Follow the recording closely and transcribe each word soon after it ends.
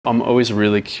I'm always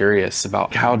really curious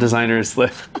about how designers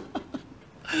live.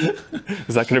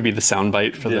 Is that going to be the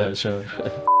soundbite for the... Sure.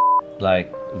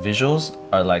 Like, visuals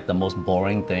are like the most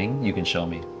boring thing you can show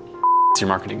me. It's your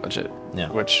marketing budget,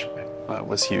 which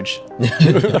was huge.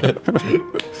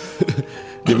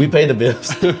 Did we pay the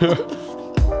bills?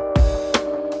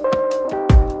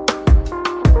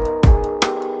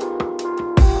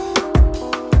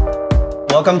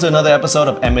 Welcome to another episode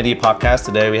of M.A.D Podcast.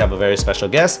 Today we have a very special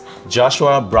guest,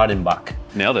 Joshua Breidenbach.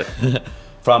 Nailed it.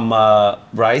 From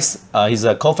Rice. He's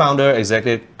a co-founder,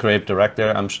 executive creative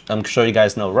director. I'm sure you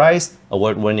guys know Rice,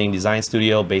 award-winning design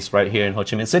studio based right here in Ho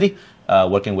Chi Minh City,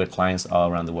 working with clients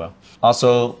all around the world.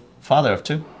 Also, father of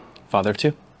two. Father of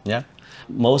two. Yeah.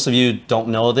 Most of you don't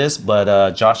know this,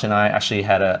 but Josh and I actually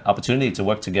had an opportunity to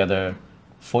work together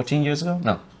 13 years ago.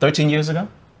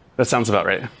 That sounds about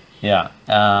right. Yeah.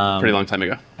 Pretty long time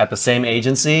ago. At the same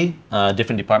agency,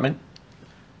 different department.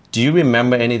 Do you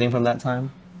remember anything from that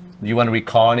time? Do you want to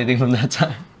recall anything from that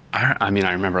time? I mean,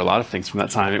 I remember a lot of things from that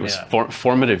time. It was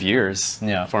formative years.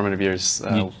 Yeah. Formative years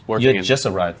working. You had just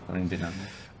arrived in Vietnam.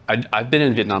 I've been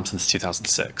in Vietnam since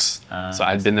 2006. So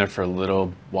I'd been there for a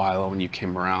little while when you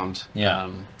came around. Yeah.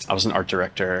 I was an art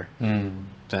director,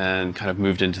 then kind of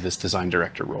moved into this design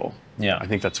director role. Yeah. I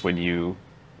think that's when you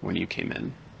came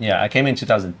in. Yeah, I came in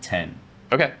 2010.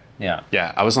 Okay. Yeah.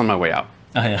 Yeah, I was on my way out.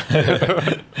 Oh,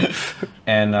 yeah.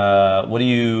 And what do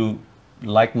you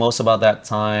like most about that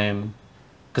time?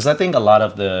 Because I think a lot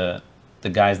of the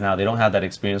guys now, they don't have that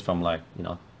experience from over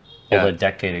a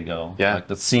decade ago. Yeah. Like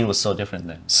the scene was so different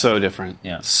then. So different.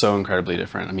 Yeah. So incredibly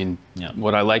different. I mean,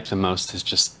 what I like the most is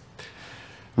just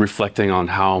reflecting on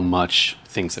how much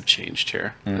things have changed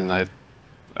here. And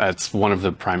that's one of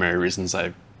the primary reasons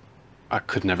I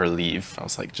could never leave. I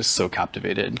was like just so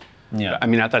captivated. Yeah. I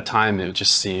mean, at that time, it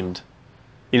just seemed,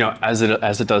 as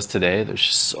it does today, there's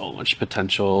just so much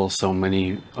potential, so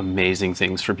many amazing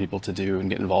things for people to do and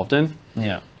get involved in.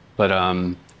 Yeah. But,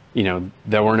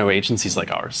 there were no agencies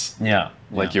like ours. Yeah.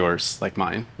 Like yours, like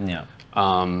mine. Yeah.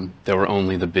 There were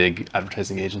only the big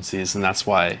advertising agencies. And that's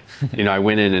why, I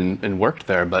went in and worked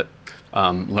there, but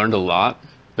learned a lot.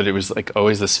 But it was like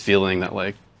always this feeling that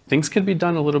like, things could be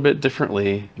done a little bit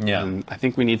differently. Yeah. And I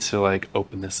think we need to like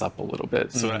open this up a little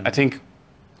bit. So I think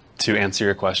to answer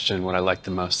your question, what I like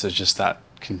the most is just that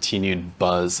continued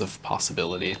buzz of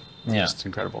possibility. Yeah. Just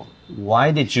incredible.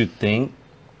 Why did you think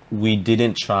we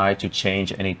didn't try to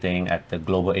change anything at the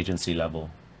global agency level?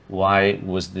 Why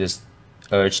was this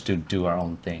urge to do our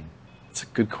own thing? It's a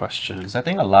good question. Because I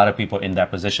think a lot of people in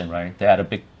that position, right? They're at a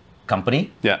big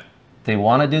company. Yeah. They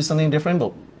want to do something different,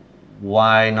 but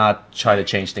why not try to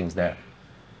change things there?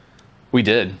 We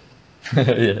did.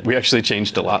 Yeah. We actually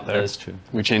changed a lot there. That is true.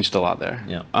 We changed a lot there.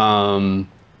 Yeah.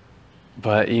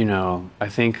 But, I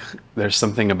think there's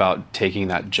something about taking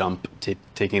that jump,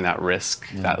 taking that risk,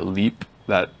 that leap,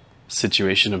 that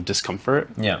situation of discomfort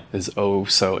is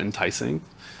so enticing.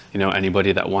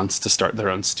 Anybody that wants to start their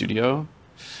own studio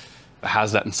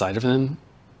has that inside of them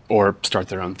or start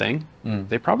their own thing.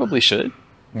 They probably should.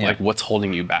 Yeah. Like, what's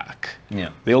holding you back?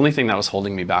 Yeah. The only thing that was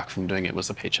holding me back from doing it was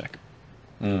a paycheck.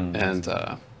 And,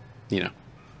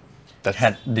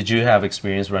 Did you have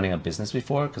experience running a business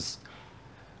before? Because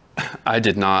I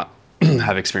did not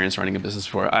have experience running a business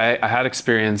before. I had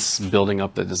experience building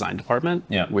up the design department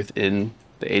within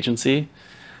the agency.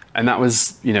 And that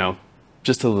was,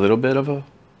 just a little bit of a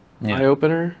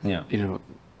eye-opener. Yeah.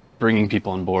 Bringing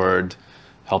people on board,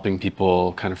 helping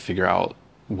people kind of figure out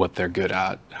what they're good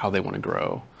at, how they want to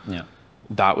grow. Yeah.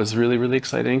 That was really, really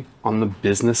exciting. On the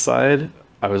business side,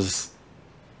 I was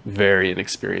very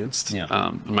inexperienced.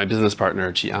 Yeah. My business partner,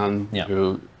 Giám,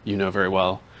 who you know very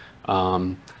well,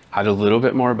 had a little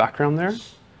bit more background there,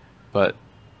 but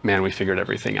man, we figured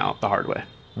everything out the hard way.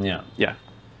 Yeah. Yeah.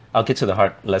 I'll get to the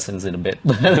hard lessons in a bit.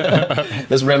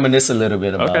 Let's reminisce a little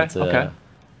bit about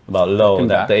Lowe.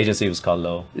 The agency was called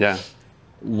Lowe. Yeah.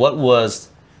 What was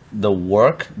the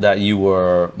work that you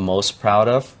were most proud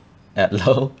of at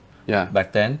Lowe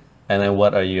back then? And then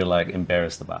what are you like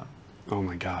embarrassed about? Oh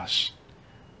my gosh.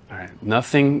 All right.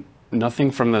 Nothing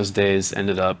from those days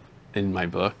ended up in my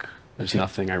book. There's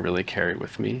nothing I really carry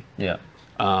with me. Yeah.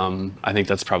 I think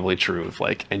that's probably true of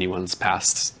like anyone's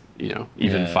past,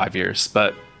 even 5 years.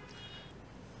 But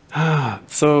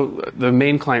so the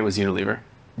main client was Unilever.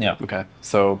 Yeah. Okay.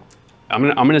 So I'm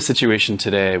in a situation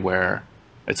today where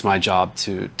it's my job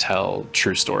to tell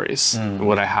true stories. And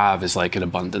what I have is like an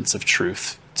abundance of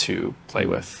truth to play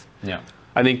with. Yeah.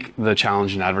 I think the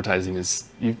challenge in advertising is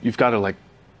you've got to like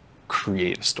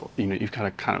create a story. You've got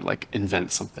to kind of like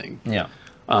invent something. Yeah.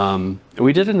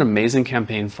 We did an amazing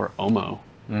campaign for Omo,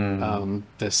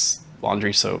 this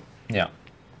laundry soap. Yeah.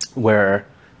 where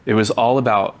it was all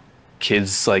about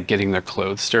kids like getting their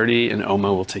clothes dirty, and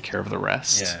Oma will take care of the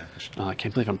rest. Yeah. I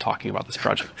can't believe I'm talking about this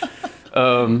project.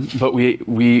 But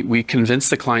we convinced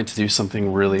the client to do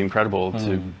something really incredible,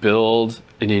 to build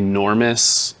an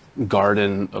enormous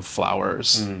garden of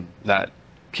flowers that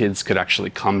kids could actually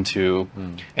come to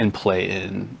and play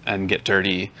in and get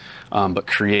dirty, but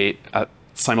create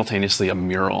simultaneously a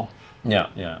mural.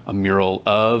 A mural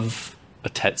of a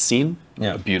Thiết scene,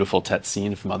 a beautiful Thiết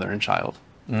scene of mother and child.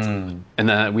 And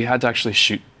then we had to actually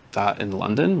shoot that in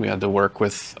London. We had to work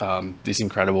with these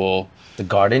incredible... The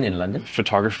garden in London?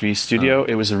 Photography studio.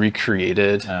 It was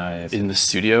recreated in the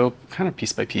studio, kind of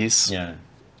piece by piece.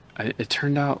 It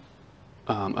turned out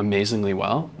amazingly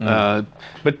well.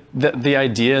 But the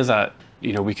idea that,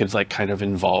 you know, we could like kind of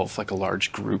involve like a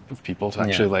large group of people to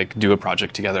actually like do a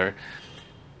project together,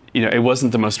 you know, it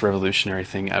wasn't the most revolutionary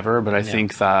thing ever, but I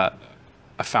think that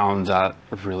I found that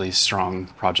a really strong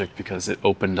project because it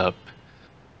opened up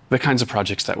the kinds of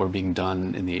projects that were being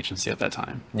done in the agency at that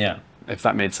time. If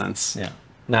that made sense.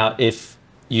 Now, if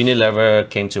Unilever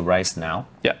came to Rice now,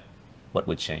 what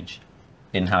would change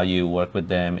in how you work with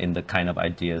them, in the kind of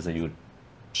ideas that you would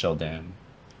show them?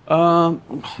 Oh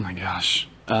my gosh.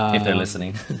 If they're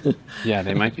listening. Yeah,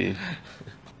 they might be.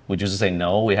 Would you just say,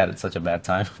 no, we had such a bad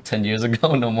time 10 years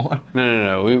ago, no more?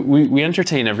 No. We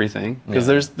entertain everything because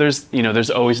there's you know, there's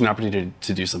always an opportunity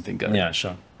to do something good. Yeah,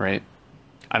 sure. Right?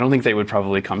 I don't think they would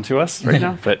probably come to us right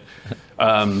now, but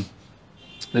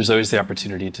there's always the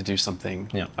opportunity to do something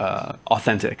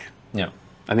authentic.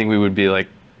 I think we would be like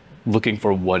looking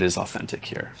for what is authentic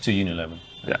here. To Unilever.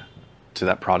 To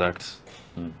that product.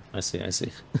 I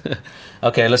see.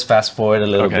 Okay, let's fast forward a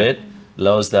little bit.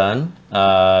 Lowe's done.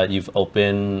 You've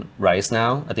opened Rice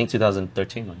now, I think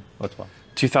 2013 or 12?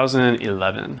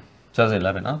 2011.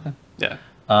 2011, okay. Yeah.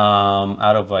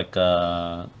 Out of like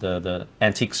the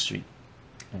Antique Street.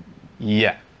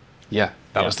 Yeah.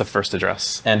 That was the first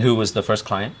address. And who was the first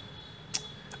client?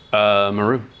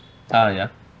 Marou. Yeah.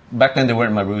 Back then they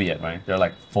weren't Marou yet, right? They're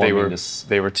like forming this.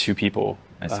 They were two people.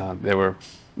 They were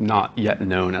not yet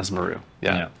known as Marou.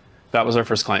 That was our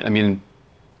first client. I mean,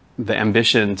 the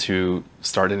ambition to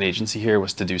start an agency here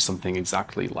was to do something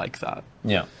exactly like that.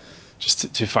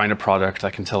 Just to find a product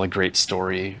that can tell a great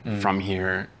story from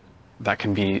here, that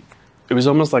can be, it was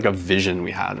almost like a vision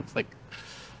we had of like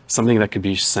something that could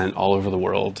be sent all over the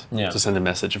world to send a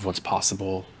message of what's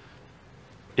possible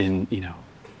in, you know,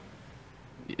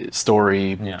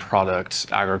 story, product,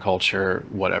 agriculture,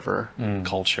 whatever,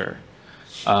 culture.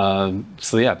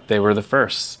 So yeah, they were the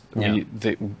first.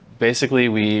 Basically,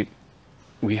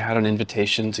 we had an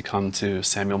invitation to come to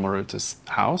Samuel Marouta's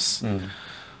house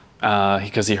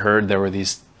because he heard there were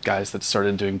these guys that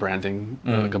started doing branding,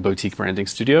 like a boutique branding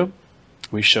studio.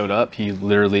 We showed up. He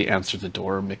literally answered the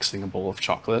door, mixing a bowl of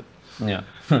chocolate.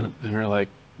 And we were like,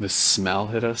 the smell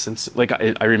hit us. Like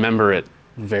I remember it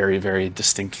very, very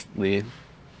distinctly.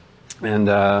 And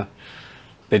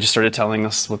they just started telling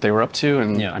us what they were up to.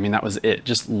 And I mean, that was it.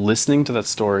 Just listening to that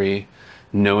story,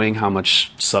 knowing how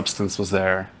much substance was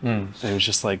there. It was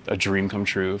just like a dream come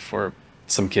true for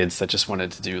some kids that just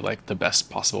wanted to do like the best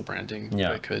possible branding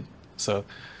they could. So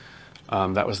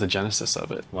that was the genesis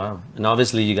of it. Wow. And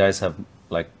obviously you guys have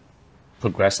like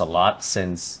progressed a lot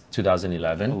since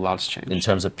 2011. A lot's changed. In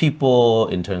terms of people,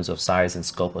 in terms of size and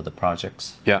scope of the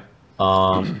projects.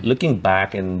 Looking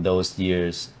back in those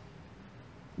years,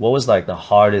 what was like the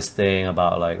hardest thing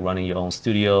about like running your own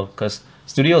studio? Because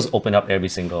studios open up every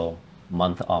single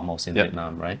month almost in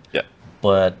Vietnam, right?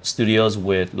 But studios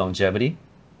with longevity,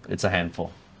 it's a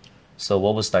handful. So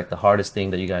what was like the hardest thing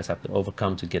that you guys have to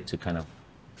overcome to get to kind of?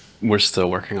 We're still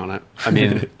working on it. I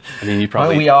mean, you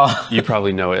probably you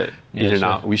probably know it.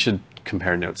 We should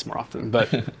compare notes more often.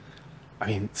 But I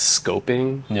mean,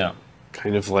 scoping.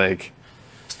 Kind of like.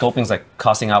 Scoping's like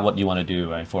costing out what you want to do,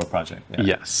 right, for a project.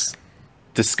 Yes.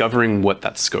 Discovering what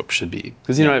that scope should be,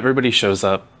 because you know everybody shows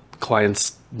up.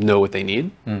 Clients know what they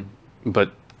need,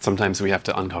 but sometimes we have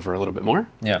to uncover a little bit more.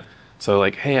 So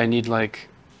like, hey, I need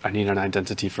an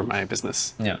identity for my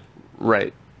business.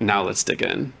 Right. Now let's dig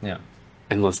in.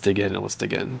 And let's dig in and let's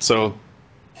dig in. So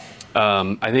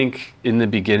I think in the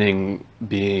beginning,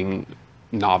 being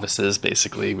novices,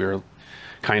 basically, we were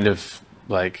kind of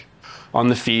like on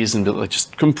the fees and like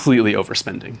just completely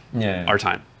overspending our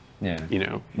time. You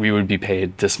know, we would be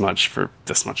paid this much for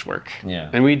this much work.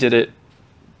 And we did it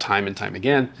time and time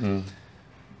again.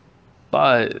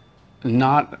 But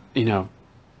not, you know,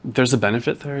 there's a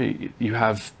benefit there. You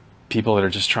have people that are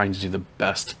just trying to do the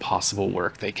best possible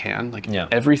work they can. Like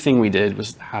everything we did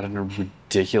had a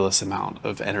ridiculous amount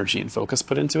of energy and focus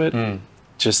put into it,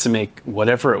 just to make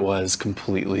whatever it was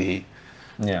completely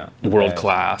world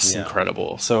class,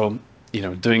 incredible. So, you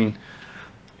know, doing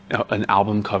an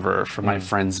album cover for my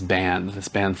friend's band, this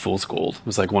band Fool's Gold, it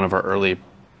was like one of our early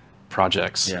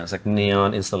projects. Yeah, it's like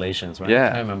neon installations, right?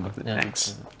 Yeah, I remember.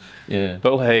 Thanks. Yeah.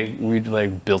 But hey, we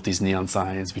like built these neon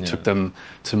signs. We took them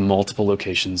to multiple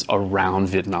locations around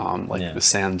Vietnam, like the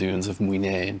sand dunes of Mui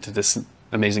Ne, and to this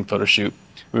amazing photo shoot.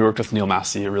 We worked with Neil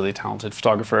Massey, a really talented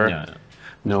photographer.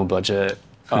 No budget.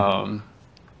 And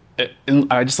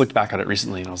I just looked back at it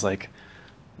recently, and I was like,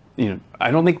 you know,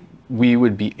 I don't think we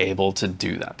would be able to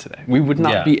do that today. We would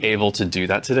not be able to do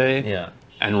that today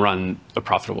and run a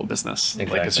profitable business.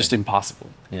 Exactly. Like, it's just impossible.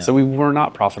 So we were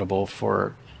not profitable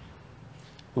for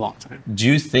a long time. Do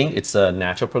you think it's a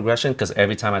natural progression? Because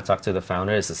every time I talk to the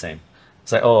founder, it's the same.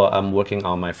 It's like, oh, I'm working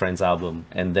on my friend's album.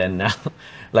 And then now,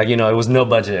 like, you know, it was no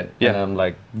budget. And I'm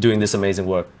like doing this amazing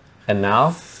work. And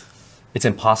now it's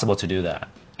impossible to do that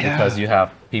because you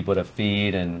have people to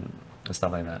feed and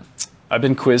stuff like that. I've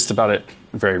been quizzed about it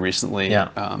very recently.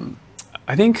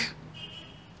 I think,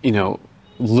 you know,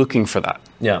 looking for that.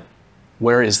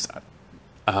 Where is that?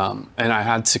 And I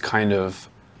had to kind of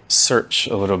search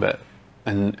a little bit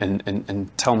and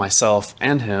tell myself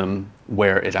and him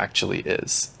where it actually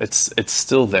is. It's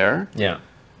still there.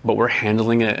 But we're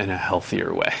handling it in a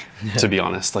healthier way, to be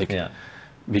honest. Like,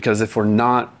 because if we're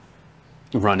not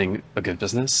running a good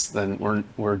business, then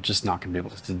we're just not going to be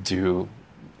able to do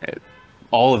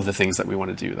all of the things that we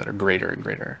want to do that are greater and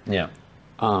greater.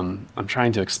 I'm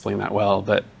trying to explain that well,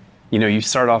 but you know, you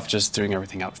start off just doing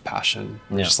everything out of passion,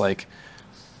 just like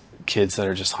kids that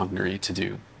are just hungry to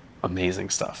do amazing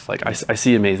stuff. Like I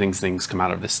see amazing things come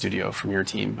out of this studio from your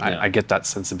team. I get that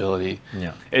sensibility.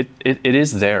 It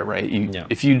is there, right?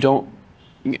 If you don't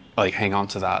like hang on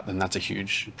to that, then that's a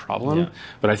huge problem.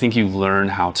 But I think you learn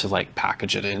how to like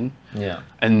package it in.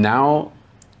 And now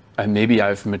maybe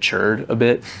I've matured a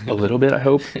little bit, I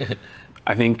hope.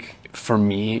 I think for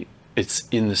me, it's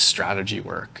in the strategy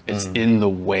work. It's in the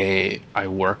way I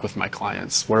work with my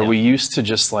clients, where we used to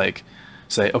just like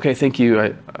say, okay, thank you.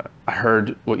 I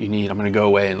heard what you need. I'm going to go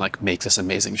away and like make this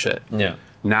amazing shit.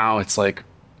 Now it's like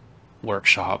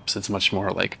workshops. It's much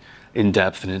more like in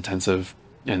depth and intensive,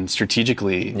 and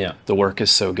strategically the work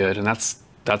is so good. And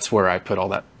that's where I put all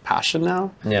that passion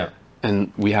now.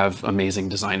 And we have amazing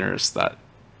designers that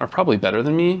are probably better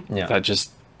than me that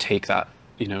just take that,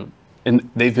 you know,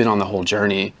 and they've been on the whole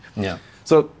journey.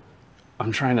 So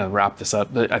I'm trying to wrap this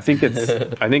up, but I think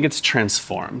it's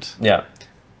transformed.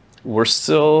 We're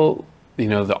still, you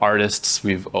know, the artists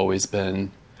we've always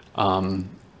been,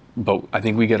 but I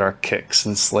think we get our kicks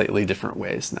in slightly different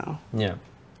ways now.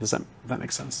 Does that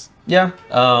make sense?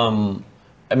 I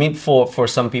mean, for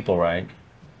some people, right,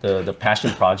 the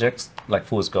passion projects like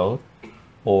Fool's Gold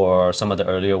or some of the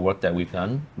earlier work that we've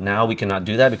done, now we cannot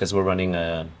do that because we're running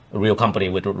a real company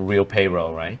with a real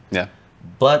payroll, right?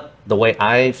 But the way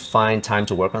I find time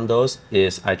to work on those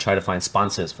is I try to find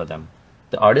sponsors for them.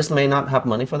 The artist may not have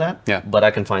money for that, but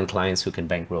I can find clients who can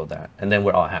bankroll that, and then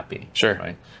we're all happy.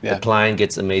 Right? The client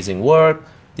gets amazing work,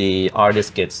 the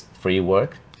artist gets free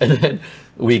work, and then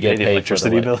we get paid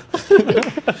electricity for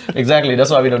the bill. Exactly. That's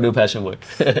why we don't do passion work.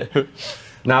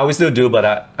 Now we still do,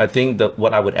 but I think that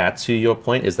what I would add to your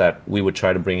point is that we would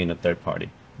try to bring in a third party.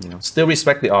 You know, still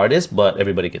respect the artist, but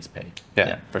everybody gets paid.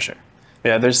 For sure.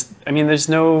 There's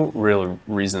no real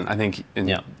reason. I think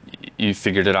you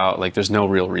figured it out. Like, there's no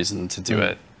real reason to do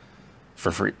it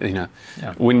for free. You know,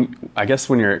 when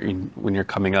you're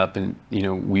coming up, and you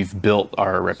know, we've built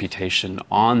our reputation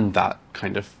on that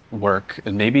kind of work,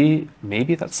 and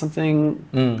maybe that's something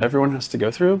everyone has to go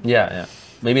through.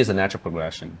 Maybe it's a natural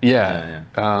progression.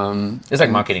 It's like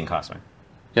marketing costs,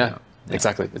 right?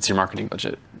 Exactly. It's your marketing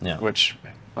budget, which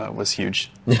was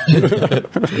huge.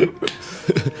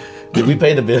 Did we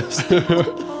pay the bills?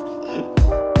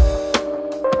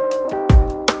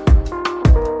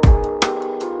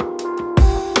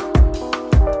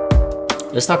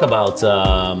 Let's talk about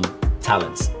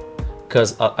talents,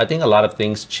 because I think a lot of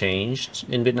things changed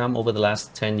in Vietnam over the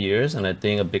last 10 years, and I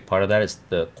think a big part of that is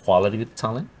the quality of the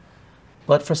talent.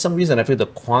 But for some reason, I feel the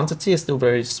quantity is still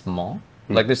very small.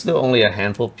 Like, there's still only a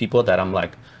handful of people that I'm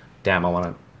like, damn, I want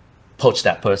to poach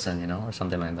that person, you know, or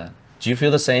something like that. Do you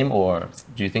feel the same, or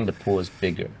do you think the pool is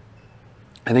bigger?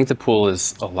 I think the pool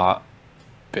is a lot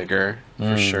bigger,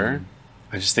 for sure.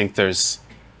 I just think there's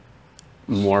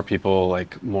more people,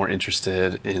 like, more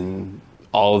interested in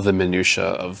all of the minutia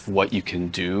of what you can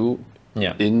do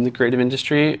in the creative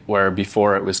industry, where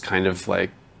before it was kind of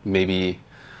like maybe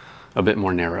a bit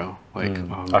more narrow, like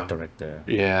art director.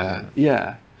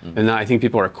 And now I think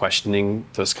people are questioning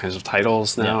those kinds of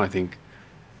titles now. I think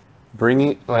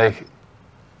bringing, like,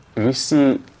 you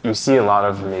see a lot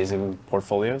of amazing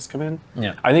portfolios come in.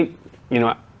 Yeah. I think, you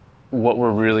know, what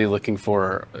we're really looking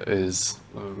for is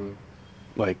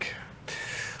like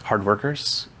hard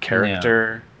workers,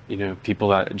 character, you know, people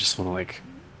that just want to like.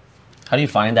 How do you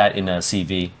find that in a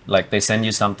CV? Like they send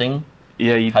you something.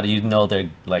 Yeah. How do you know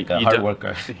they're like a hard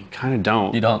worker? You kind of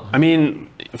don't. You don't. I mean,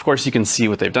 of course you can see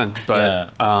what they've done,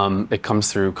 but it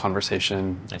comes through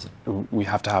conversation. I see. We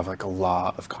have to have like a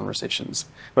lot of conversations.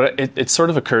 But it sort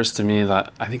of occurs to me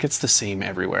that I think it's the same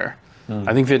everywhere.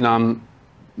 I think Vietnam,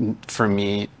 for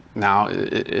me now,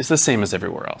 it's the same as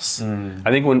everywhere else. I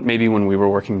think when we were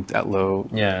working at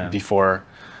Lowe before,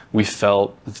 we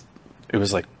felt it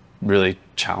was like really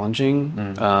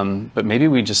challenging. But maybe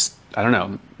we just, I don't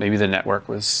know, maybe the network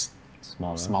was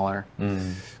smaller.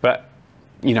 But,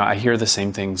 you know, I hear the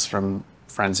same things from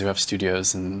friends who have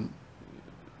studios in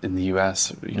the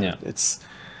US. You know, it's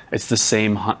the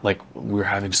same, like we're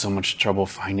having so much trouble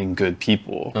finding good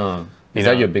people. Is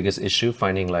that your biggest issue,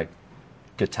 finding like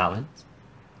good talent?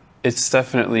 It's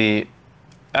definitely,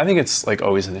 I think it's like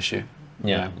always an issue.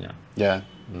 Yeah.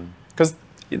 Because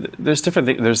there's different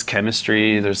things, there's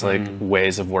chemistry, there's like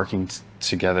ways of working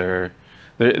together.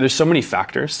 There's so many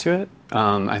factors to it.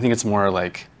 I think it's more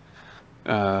like,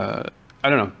 I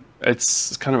don't know,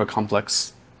 it's kind of a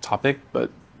complex topic, but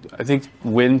I think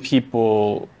when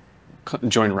people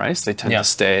join Rice, they tend to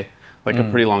stay like a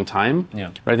pretty long time.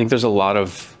 But I think there's a lot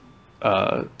of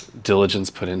diligence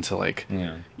put into like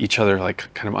each other,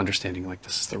 like kind of understanding like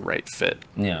this is the right fit.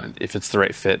 And if it's the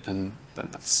right fit, then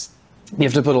that's, you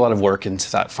have to put a lot of work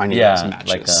into that, finding those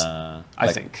matches.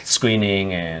 I think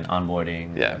screening and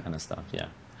onboarding, that kind of stuff.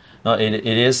 No, it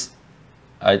is.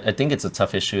 I think it's a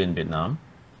tough issue in Vietnam.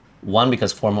 One,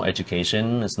 because formal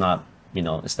education is not, you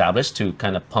know, established to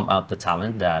kind of pump out the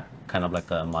talent that kind of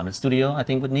like a modern studio I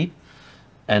think would need.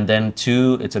 And then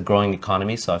two, it's a growing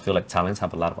economy, so I feel like talents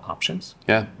have a lot of options.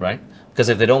 Right? Because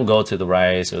if they don't go to the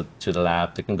Rice or to the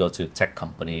lab, they can go to a tech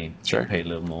company, pay a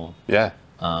little more.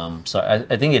 So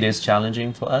I think it is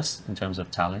challenging for us in terms of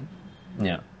talent.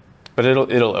 But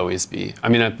it'll always be. I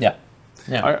mean,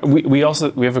 we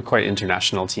have a quite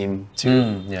international team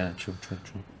too. True.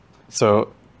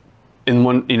 So in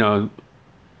one, you know,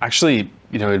 actually,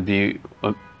 you know, it'd be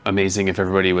amazing if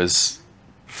everybody was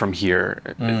from here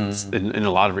in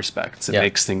a lot of respects. It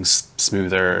makes things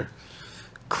smoother,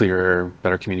 clearer,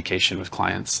 better communication with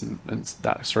clients and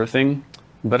that sort of thing.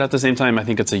 But at the same time, I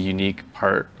think it's a unique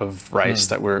part of Rice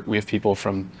that we have people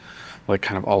from like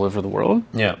kind of all over the world.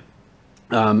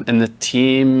 And the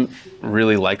team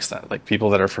really likes that. Like people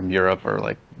that are from Europe are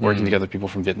like working together, people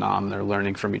from Vietnam, they're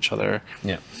learning from each other.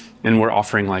 And we're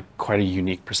offering like quite a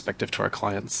unique perspective to our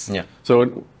clients.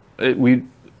 So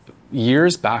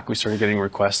years back, we started getting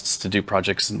requests to do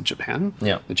projects in Japan,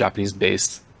 the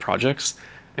Japanese-based projects.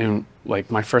 And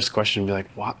like my first question would be like,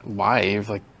 why? You're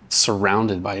like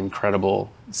surrounded by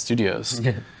incredible studios.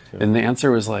 And the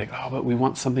answer was like, oh, but we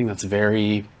want something that's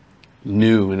very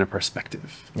new in a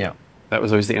perspective. That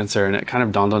was always the answer. And it kind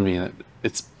of dawned on me that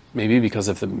it's maybe because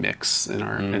of the mix in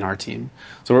our team.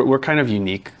 So we're kind of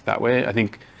unique that way. I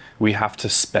think we have to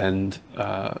spend,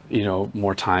 you know,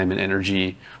 more time and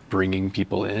energy bringing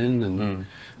people in, and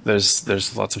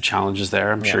there's lots of challenges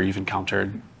there. I'm sure you've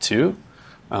encountered too,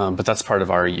 but that's part of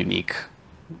our unique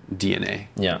DNA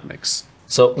mix.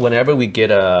 So whenever we get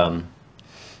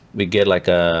like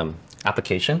a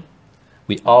application,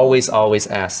 we always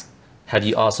ask, have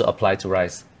you also applied to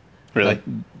Rice? Really? Like,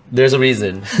 there's a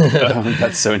reason.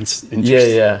 That's so interesting.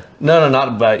 No,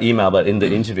 not by email, but in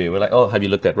the interview. We're like, oh, have you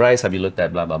looked at Rice? Have you looked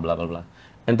at blah, blah, blah, blah, blah.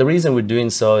 And the reason we're doing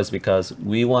so is because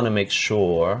we want to make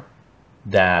sure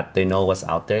that they know what's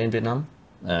out there in Vietnam.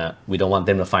 We don't want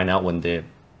them to find out when they're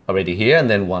already here and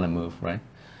then want to move, right?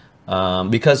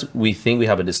 Because we think we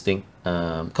have a distinct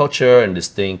culture and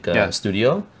distinct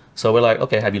studio. So we're like,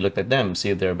 okay, have you looked at them? See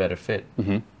if they're a better fit.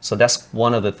 So that's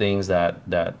one of the things that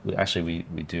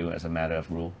we do as a matter of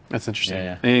rule. That's interesting.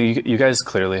 I mean, you guys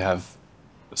clearly have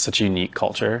such a unique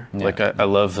culture. Like I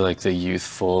love like the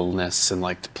youthfulness and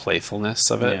like the playfulness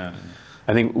of it.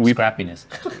 I think scrappiness.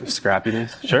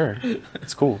 Sure,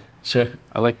 it's cool.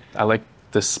 I like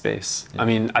this space. I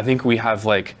mean, I think we have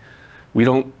like, we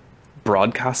don't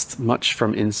broadcast much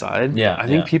from inside. I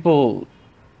think people,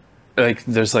 like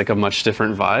there's like a much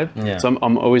different vibe. So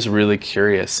I'm always really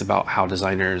curious about how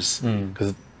designers,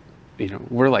 because you know,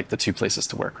 we're like the two places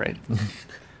to work, right?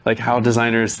 Like how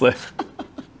designers live.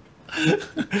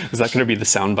 Is that going to be the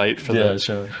soundbite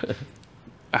for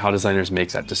how designers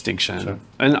make that distinction?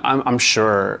 And I'm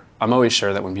always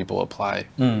sure that when people apply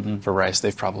for Rice,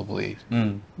 they've probably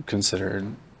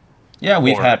considered Yeah,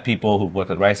 we've had people who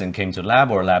worked at Rice and came to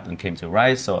Lab, or Lab and came to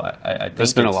Rice. So I think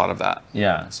there's been a lot of that.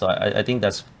 Yeah, so I think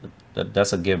that's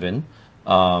a given.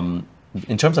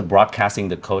 In terms of broadcasting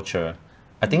the culture,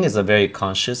 I think it's a very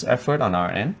conscious effort on our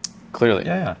end. Clearly.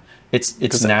 Yeah. It's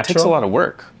natural. It takes a lot of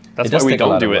work. That's why we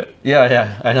don't do it.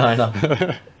 Yeah, I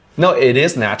know. No, it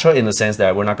is natural in the sense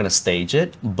that we're not going to stage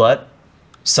it, but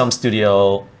some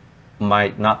studio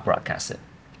might not broadcast it.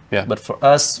 Yeah. But for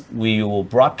us, we will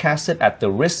broadcast it at the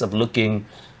risk of looking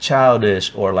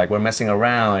childish or like we're messing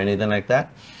around or anything like that.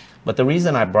 But the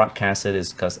reason I broadcast it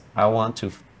is because I want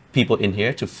people in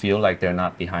here to feel like they're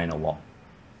not behind a wall.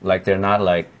 Like they're not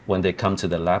like when they come to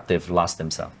the lab, they've lost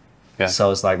themselves. Yeah.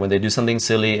 So it's like when they do something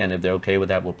silly, and if they're okay with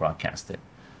that, we'll broadcast it.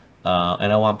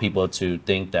 And I want people to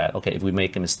think that, okay, if we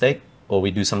make a mistake or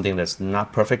we do something that's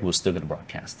not perfect, we're still going to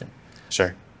broadcast it.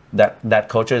 Sure. That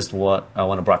culture is what I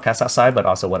want to broadcast outside, but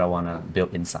also what I want to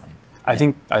build inside. I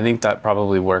think that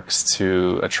probably works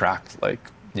to attract like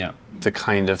the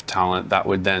kind of talent that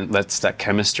would that's that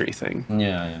chemistry thing.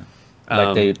 Yeah.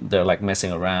 Like they're like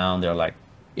messing around, they're like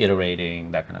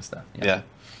iterating, that kind of stuff. Yeah.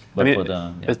 But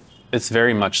I mean, it's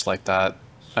very much like that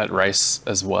at Rice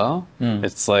as well.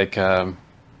 It's like,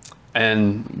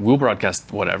 and we'll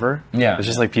broadcast whatever. Yeah. It's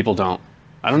just like people don't.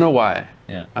 I don't know why.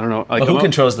 Yeah. I don't know. Like, but who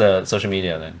controls the social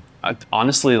media then?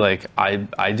 Honestly, like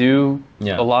I do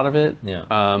a lot of it. Yeah.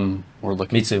 We're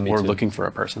looking. Me too. We're looking for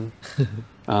a person.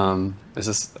 Is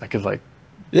this? I could like.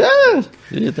 Yeah.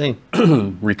 Do your thing.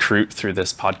 Recruit through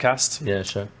this podcast. Yeah.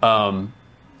 Sure.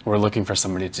 We're looking for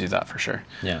somebody to do that for sure.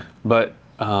 Yeah. But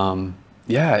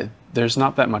yeah, there's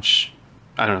not that much.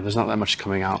 I don't know. There's not that much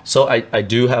coming out. So I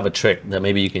do have a trick that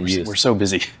maybe you can use. We're so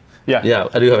busy. Yeah. Yeah,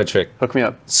 I do have a trick. Hook me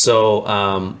up.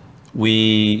 So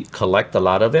we collect a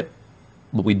lot of it,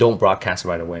 but we don't broadcast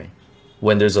right away.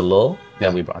 When there's a lull,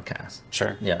 then we broadcast.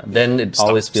 Sure. Yeah. Then it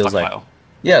always feels like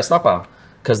stockpile.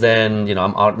 Because then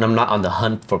I'm not on the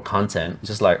hunt for content. It's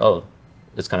just like, oh,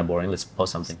 it's kind of boring. Let's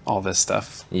post something. All this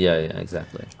stuff. Yeah.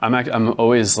 Exactly. I'm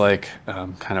always like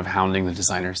kind of hounding the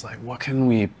designers, like, what can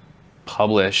we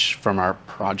publish from our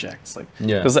projects? Like,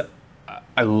 because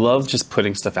I love just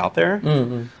putting stuff out there.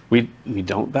 Mm-hmm. We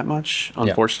don't that much,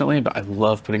 unfortunately, but I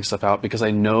love putting stuff out because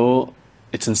I know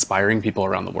it's inspiring people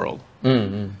around the world.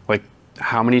 Mm-hmm. Like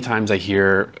how many times I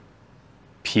hear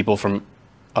people from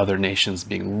other nations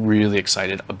being really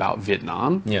excited about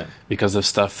Vietnam because of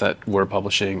stuff that we're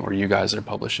publishing or you guys are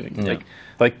publishing. Yeah.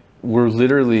 Like we're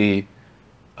literally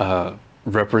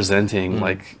representing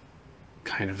like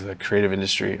kind of the creative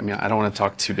industry. I mean, I don't want to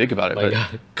talk too big about it,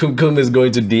 but Kum Kum is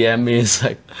going to DM me. It's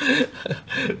like,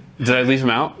 did I leave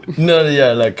him out? No,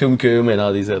 like Kum Kum and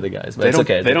all these other guys. But it's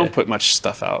okay. They don't put much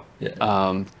stuff out.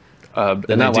 Yeah.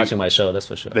 They're not watching my show, that's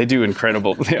for sure. They do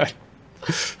incredible.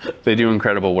 They do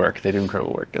incredible work.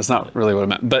 It's not really what I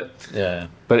meant, but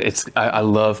but I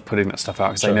love putting that stuff out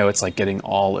because I know it's like getting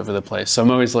all over the place. So I'm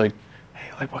always like,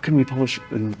 hey, like what can we publish?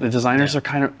 And the designers are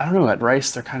kind of, I don't know, at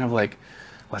Rice they're kind of like,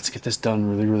 let's get this done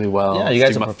really, really well. Yeah, you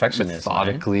guys are perfectionists.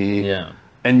 Methodically. Right? Yeah.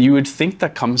 And you would think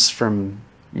that comes from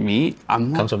me.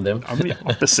 Comes from them. I'm the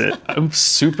opposite. I'm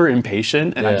super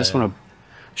impatient and I just want to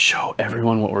show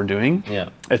everyone what we're doing. Yeah.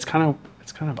 It's kind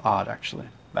of odd actually.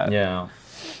 Yeah.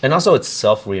 And also it's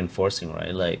self-reinforcing,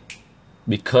 right? Like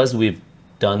because we've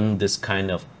done this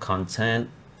kind of content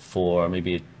for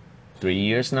maybe 3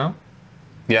 years now.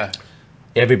 Yeah.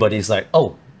 Everybody's like,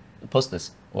 oh, post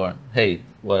this. Or hey,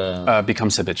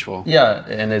 becomes habitual. Yeah,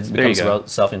 and it becomes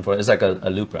self-enforced. It's like a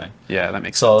loop, right? Yeah, that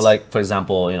makes sense. So, like for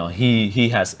example, he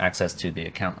has access to the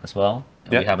account as well.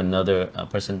 And we have another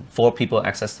person, 4 people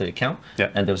access to the account. Yeah,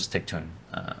 and they'll just take turn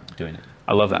doing it.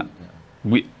 I love that.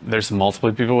 Yeah. There's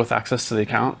multiple people with access to the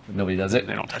account. Nobody does it.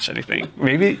 They don't touch anything.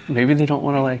 Maybe they don't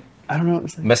want to like I don't know.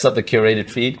 Mess up the curated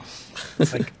feed.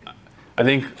 It's like I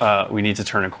think we need to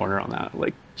turn a corner on that.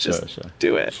 Like just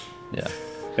do it. Yeah.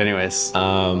 Anyways,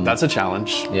 that's a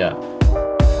challenge. Yeah.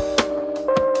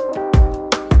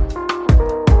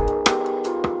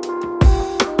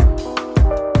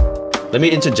 Let me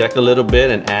interject a little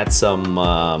bit and add some,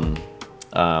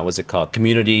 what's it called?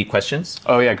 Community questions.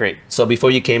 Oh yeah, great. So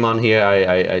before you came on here,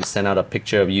 I sent out a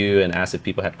picture of you and asked if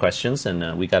people had questions,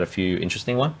 and we got a few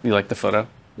interesting ones. You like the photo?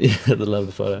 Yeah, I love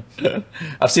the photo.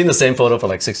 I've seen the same photo for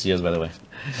like 6 years, by the way.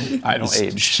 I don't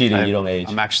age. Cheating, you don't age.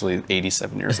 I'm actually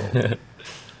 87 years old.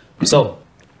 So,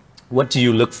 what do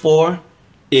you look for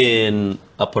in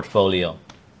a portfolio?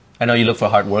 I know you look for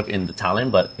hard work in the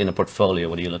talent, but in a portfolio,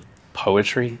 what do you look?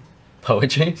 Poetry.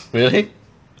 Poetry? Really?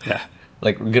 Yeah.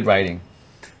 Like good writing?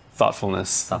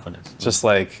 Thoughtfulness. Thoughtfulness. Just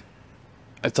like,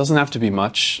 it doesn't have to be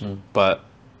much, but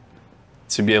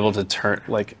to be able to turn,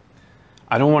 like,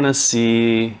 I don't want to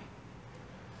see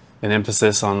an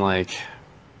emphasis on like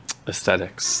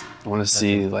aesthetics. I want to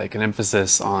see like an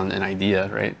emphasis on an idea,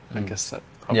 right? I guess that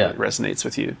probably resonates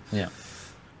with you. Yeah.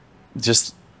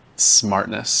 Just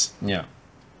smartness. Yeah.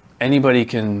 Anybody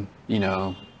can, you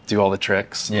know, do all the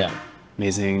tricks. Yeah.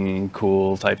 Amazing,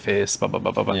 cool, typeface, blah, blah,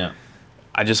 blah, blah, blah. Yeah.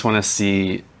 I just want to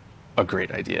see a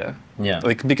great idea. Yeah.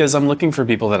 Like, because I'm looking for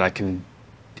people that I can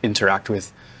interact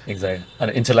with. Exactly. At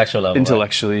an intellectual level.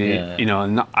 Intellectually, right? You know,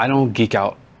 and I don't geek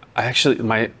out. I actually,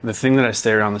 the thing that I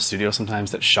say around the studio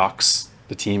sometimes that shocks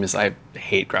the team is I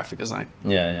hate graphic design.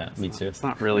 Yeah, me too. It's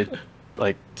not really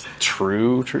like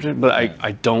true, but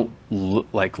I don't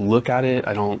look at it.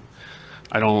 I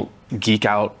don't geek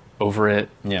out over it.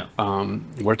 Yeah.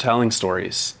 We're telling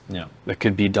stories. Yeah. That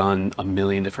could be done a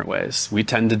million different ways. We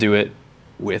tend to do it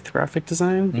with graphic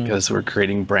design because we're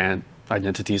creating brand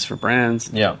identities for brands.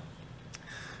 Yeah.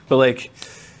 But like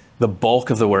the bulk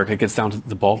of the work, it gets down to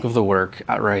the bulk of the work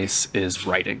at Rice is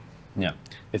writing. Yeah.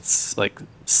 It's like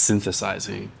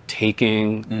synthesizing,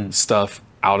 taking stuff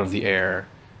out of the air,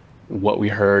 what we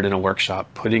heard in a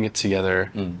workshop, putting it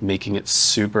together, making it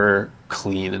super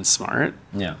clean and smart.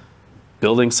 Yeah.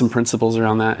 Building some principles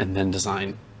around that, and then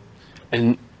design.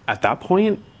 And at that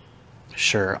point,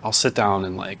 sure, I'll sit down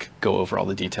and like go over all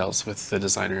the details with the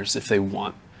designers if they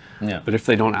want. Yeah. But if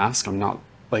they don't ask, I'm not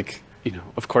like, you know,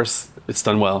 of course it's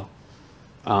done well.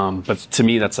 But to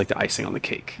me, that's like the icing on the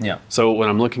cake. Yeah. So when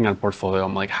I'm looking at a portfolio,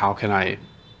 I'm like, how can I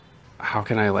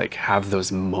like have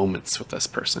those moments with this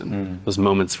person? Those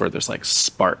moments where there's like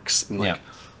sparks and like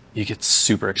you get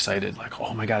super excited, like,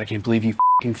 oh my God, I can't believe you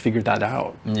fucking figured that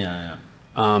out. Yeah.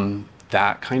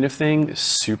 That kind of thing is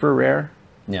super rare.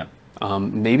 Yeah.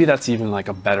 Maybe that's even like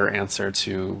a better answer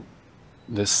to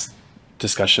this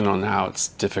discussion on how it's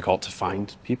difficult to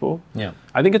find people. Yeah.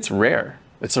 I think it's rare.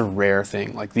 It's a rare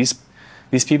thing. Like these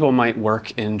people might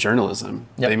work in journalism.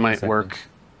 Yep, they might work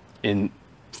in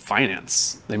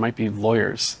finance. They might be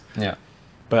lawyers. Yeah.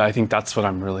 But I think that's what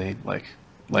I'm really like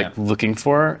looking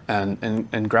for.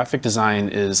 And graphic design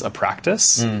is a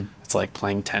practice. It's like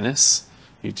playing tennis.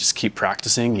 You just keep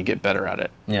practicing, you get better at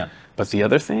it. Yeah. But the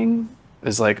other thing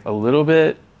is like a little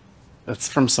bit, it's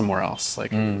from somewhere else.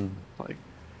 Like a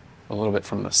little bit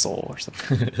from the soul or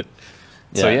something.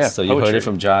 So you heard it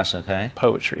from Josh, okay?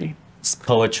 Poetry. It's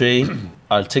poetry,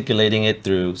 articulating it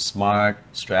through smart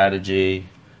strategy,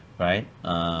 right?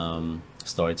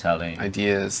 Storytelling.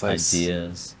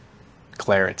 Ideas.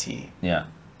 Clarity. Yeah.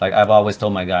 Like I've always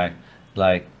told my guy,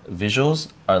 like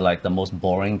visuals are like the most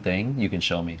boring thing you can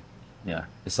show me. Yeah.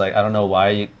 It's like, I don't know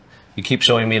why you keep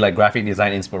showing me like graphic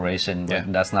design inspiration,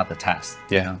 but that's not the task.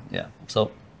 Yeah. Yeah.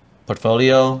 So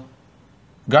portfolio,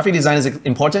 graphic design is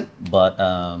important, but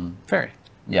very.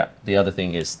 Yeah. The other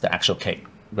thing is the actual cake.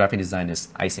 Graphic design is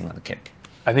icing on the cake.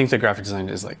 I think the graphic design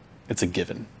is like, it's a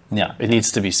given. Yeah. It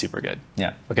needs to be super good.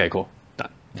 Yeah. Okay, cool.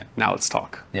 Done. Yeah. Now let's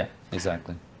talk. Yeah,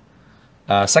 exactly.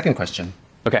 Second question.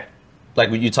 Okay. Like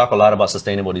you talk a lot about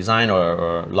sustainable design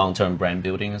or long-term brand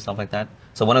building and stuff like that.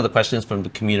 So one of the questions from the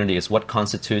community is what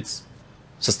constitutes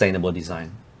sustainable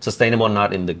design? Sustainable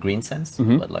not in the green sense,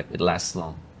 but like it lasts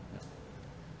long.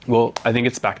 Well, I think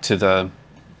it's back to the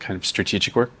kind of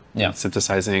strategic work. Yeah.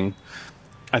 Synthesizing.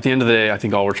 At the end of the day, I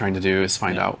think all we're trying to do is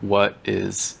find out what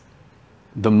is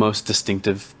the most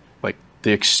distinctive, like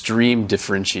the extreme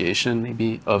differentiation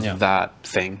maybe of that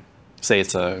thing. Say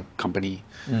it's a company.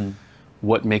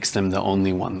 What makes them the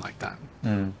only one like that?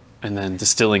 And then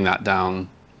distilling that down,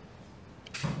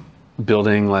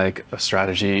 building like a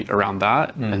strategy around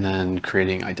that, and then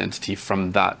creating identity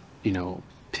from that, you know,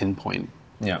 pinpoint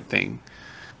thing.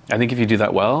 I think if you do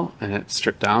that well and it's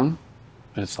stripped down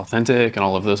and it's authentic and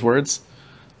all of those words,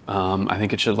 I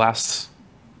think it should last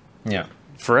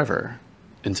forever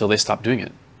until they stop doing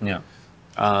it. Yeah.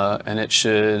 And it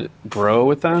should grow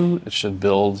with them. It should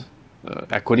build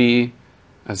equity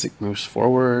as it moves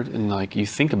forward. And like you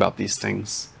think about these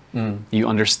things, you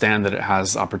understand that it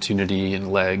has opportunity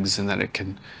and legs and that it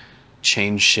can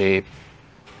change shape.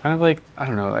 Kind of like, I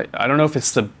don't know. I don't know if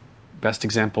it's the best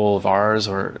example of ours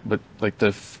but like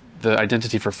the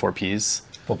identity for 4Ps.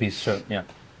 4Ps, sure, yeah.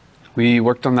 We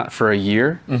worked on that for a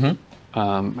year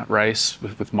at Rice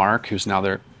with Mark, who's now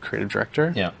their creative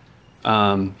director. Yeah.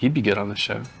 He'd be good on the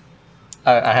show.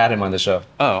 I had him on the show.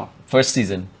 Oh. First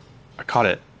season. I caught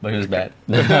it. But he was bad.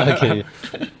 Okay.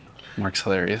 Mark's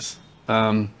hilarious.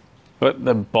 But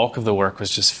the bulk of the work was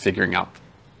just figuring out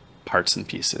parts and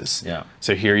pieces. Yeah.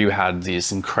 So here you had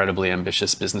these incredibly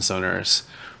ambitious business owners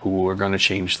who were going to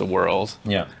change the world.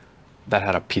 Yeah. That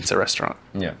had a pizza restaurant.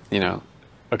 Yeah. You know,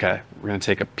 okay, we're going to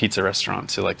take a pizza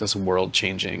restaurant to like this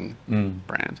world-changing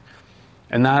brand.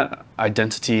 And that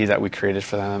identity that we created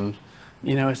for them,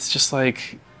 you know, it's just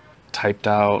like, typed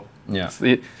out. Yeah.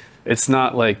 It's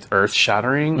not like earth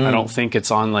shattering. I don't think it's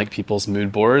on like people's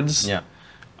mood boards. Yeah.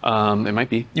 It might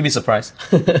be. You'd be surprised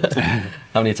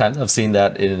how many times I've seen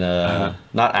that in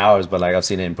not ours, but like I've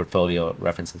seen it in portfolio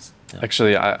references. Yeah.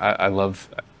 Actually, I love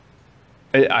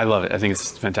it. I think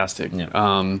it's fantastic.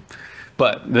 Yeah.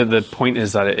 But the point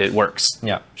is that it works.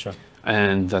 Yeah, sure.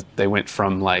 And that they went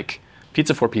from like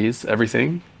pizza 4Ps,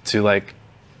 everything, to like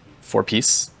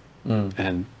 4-piece.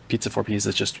 And pizza 4Ps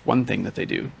is just one thing that they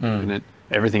do. And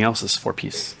everything else is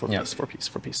 4-piece, 4-piece, 4-piece,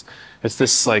 4-piece. It's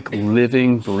this like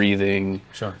living, breathing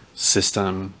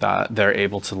system that they're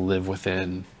able to live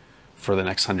within for the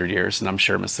next 100 years. And I'm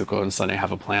sure Masuko and Sunny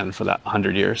have a plan for that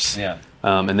 100 years. Yeah.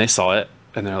 And they saw it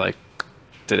and they're like,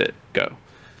 did it, go.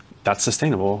 That's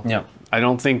sustainable. Yeah. I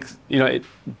don't think, you know,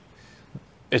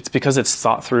 it's because it's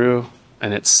thought through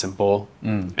and it's simple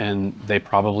and they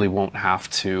probably won't have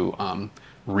to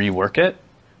rework it.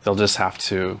 They'll just have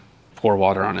to pour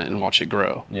water on it and watch it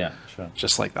grow. Yeah, sure.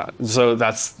 Just like that. So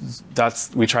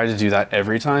that's we try to do that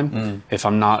every time. If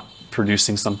I'm not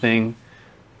producing something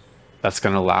that's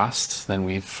going to last, then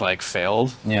we've like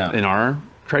failed in our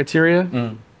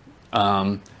criteria.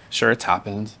 Sure, it's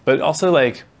happened, but also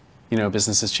like, you know,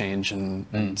 businesses change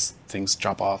and things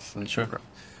drop off and grow.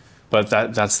 But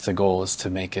that's the goal, is to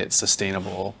make it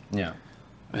sustainable. Yeah.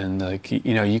 And like,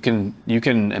 you know, you can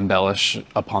embellish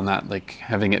upon that, like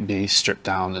having it be stripped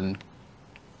down and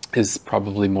is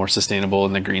probably more sustainable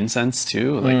in the green sense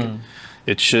too. Like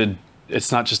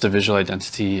it's not just a visual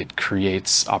identity, it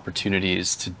creates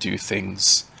opportunities to do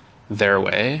things their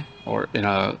way or in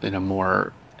a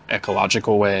more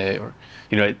ecological way, or,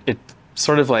 you know, it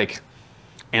sort of like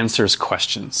answers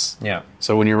questions. Yeah.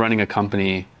 So when you're running a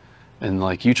company and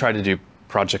like you try to do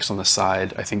projects on the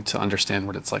side, I think, to understand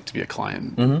what it's like to be a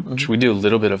client, which we do a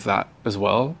little bit of that as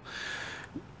well.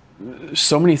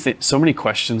 So many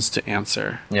questions to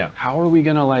answer. Yeah. How are we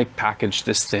gonna like package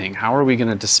this thing? How are we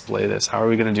gonna display this? How are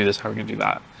we gonna do this? How are we gonna do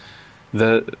that?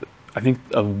 I think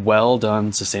a well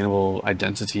done sustainable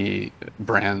identity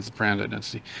brand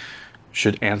identity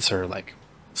should answer like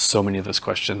so many of those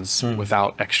questions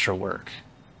without extra work.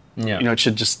 Yeah. You know, it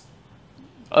should just,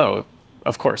 oh,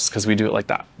 of course, because we do it like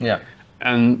that. Yeah.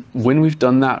 And when we've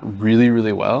done that really,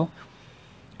 really well,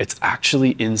 it's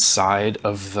actually inside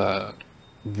of the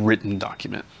written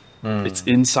document. It's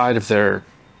inside of their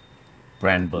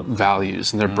brand book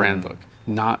values and their brand book.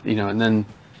 Not, you know, and then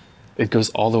it goes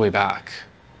all the way back.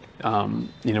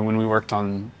 You know, when we worked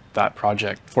on that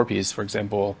project, 4Ps, for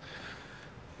example,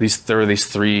 there are these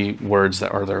 3 words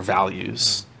that are their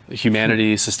values: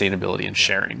 humanity, sustainability, and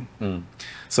sharing.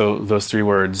 So those 3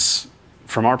 words,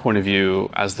 from our point of view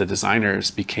as the designers,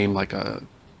 became like a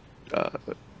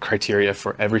criteria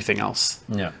for everything else.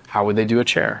 Yeah. How would they do a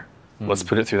chair? Let's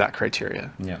put it through that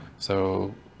criteria. Yeah.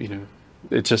 So, you know,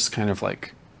 it just kind of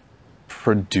like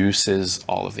produces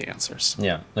all of the answers.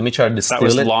 Yeah. Let me try to distill it.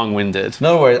 That was long-winded.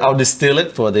 No worries. I'll distill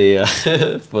it for the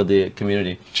for the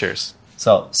community. Cheers.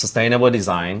 So, sustainable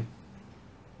design.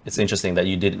 It's interesting that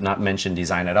you did not mention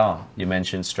design at all. You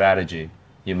mentioned strategy.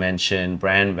 You mentioned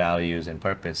brand values and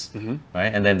purpose,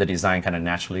 right? And then the design kind of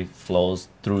naturally flows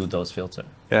through those filters.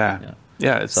 Yeah. Yeah.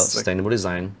 Yeah. It's so sustainable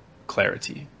design.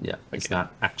 Clarity. Yeah. It's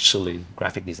not actually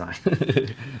graphic design.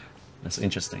 That's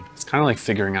interesting. It's kind of like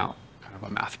figuring out kind of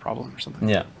a math problem or something.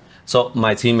 Yeah. So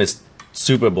my team is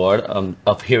super bored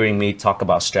of hearing me talk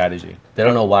about strategy. They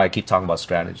don't know why I keep talking about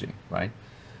strategy, right?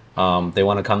 They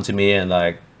want to come to me and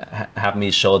like have me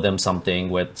show them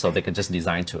something so they could just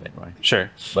design to it, right?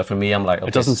 Sure. But for me, I'm like, okay,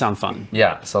 it doesn't sound fun.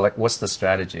 Yeah. So like, what's the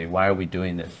strategy? Why are we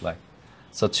doing this? Like,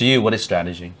 so to you, what is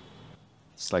strategy?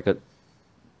 It's like a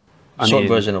short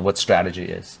version of what strategy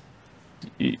is.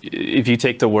 If you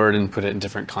take the word and put it in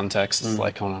different contexts,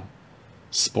 like on a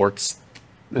sports,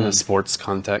 in a sports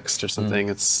context or something,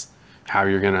 it's how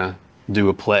you're gonna do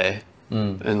a play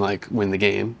and like win the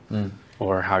game,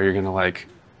 or how you're gonna like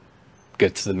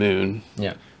get to the moon.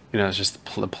 Yeah. You know, it's just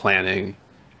planning.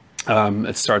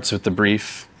 It starts with the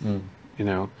brief. You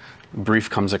know, brief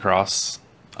comes across.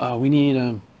 We need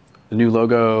a new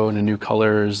logo and a new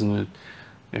colors and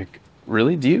like,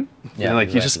 really, do you? Yeah. And like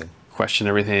exactly. You just question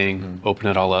everything, open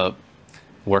it all up,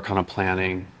 work on a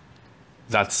planning.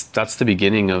 That's the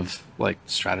beginning of like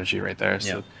strategy right there.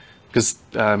 So, because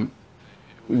I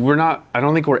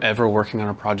don't think we're ever working on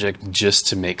a project just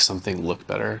to make something look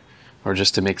better or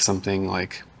just to make something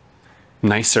like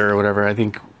nicer or whatever. I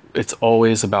think it's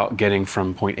always about getting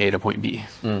from point A to point B.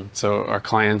 So our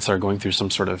clients are going through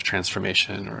some sort of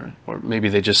transformation, or maybe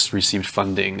they just received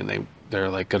funding and they're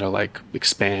like gonna like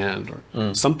expand,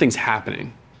 or something's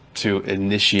happening to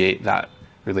initiate that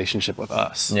relationship with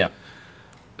us. Yeah.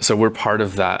 So we're part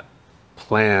of that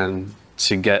plan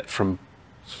to get from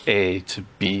A to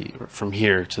B, or from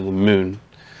here to the moon.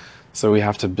 So we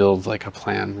have to build like a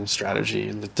plan and strategy,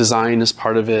 and the design is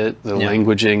part of it, the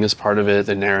languaging is part of it,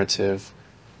 the narrative.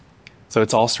 So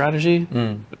it's all strategy,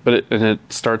 but it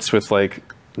starts with like,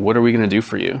 what are we going to do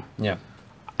for you? Yeah.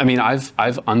 I mean, I've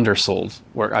undersold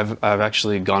work. I've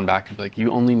actually gone back and be like,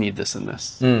 you only need this and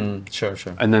this. Sure.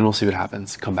 And then we'll see what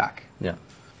happens. Come back. Yeah.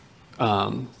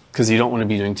 Because you don't want to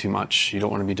be doing too much. You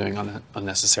don't want to be doing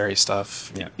unnecessary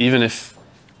stuff. Yeah. Even if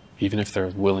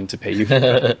they're willing to pay you.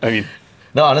 I mean,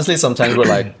 no, honestly, sometimes we're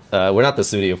like, we're not the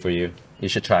studio for you. You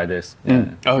should try this. Yeah.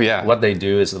 Oh yeah. What they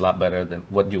do is a lot better than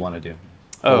what you want to do.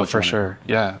 Oh, for sure.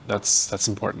 Yeah, that's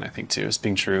important. I think too. Is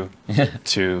being true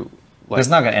to. Like, it's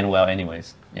not gonna end well,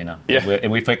 anyways. You know. Yeah.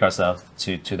 And we fake ourselves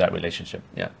to that relationship.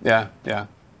 Yeah. Yeah. Yeah.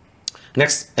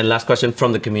 Next and last question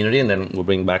from the community, and then we'll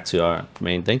bring back to our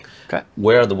main thing. Okay.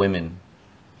 Where are the women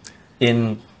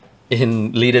in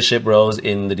leadership roles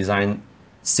in the design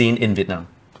scene in Vietnam?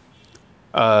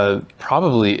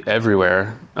 Probably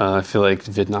everywhere. I feel like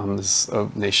Vietnam is a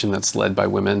nation that's led by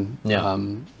women. Yeah.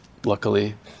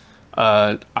 Luckily,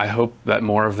 I hope that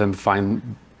more of them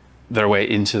find their way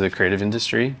into the creative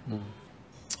industry.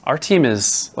 Our team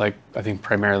is like, I think,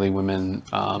 primarily women.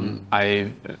 All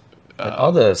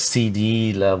the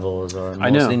CD levels are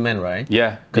mostly men, right?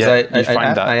 Yeah. Because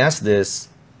Yeah, I asked this.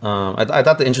 I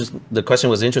thought the question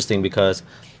was interesting because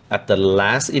at the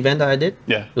last event that I did,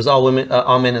 it was all women,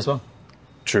 all men as well.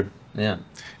 True. Yeah.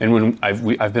 And when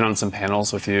I've been on some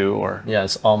panels with you, or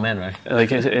it's all men, right?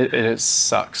 Like it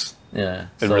sucks. Yeah.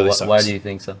 It really sucks. Why do you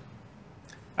think so?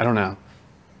 I don't know,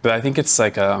 but I think it's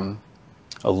like a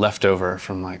leftover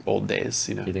from like old days.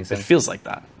 You know, you think so? It feels like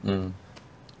that.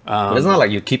 But it's not like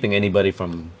you're keeping anybody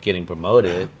from getting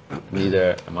promoted.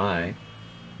 Neither am I.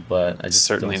 But I just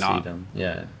certainly don't not. see them.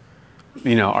 Yeah.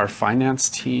 You know, our finance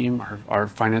team, our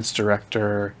finance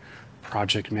director,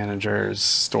 project managers,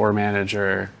 store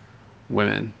manager,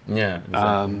 women. Yeah.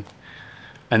 Exactly.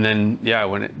 And then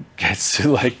when it gets to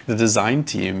like the design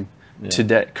team,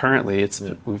 currently it's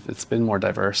been more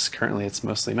diverse. Currently, it's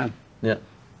mostly men. Yeah.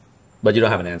 But you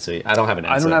don't have an answer. I don't have an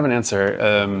answer. I don't have an answer.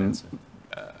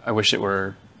 I wish it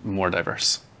were more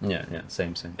diverse. Yeah.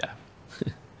 Same.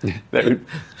 Yeah.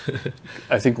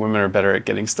 I think women are better at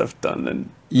getting stuff done than.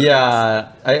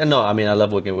 Yeah, I know. I mean, I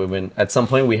love working with women. At some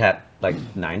point, we had like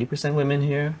 90% women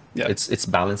here. Yeah. It's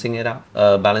balancing out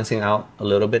a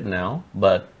little bit now.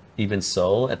 But even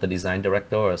so, at the design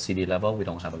director or CD level, we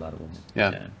don't have a lot of women.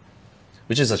 Yeah.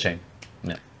 Which is a shame.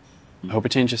 Yeah. I hope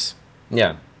it changes.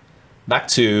 Yeah. Back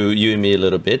to you and me a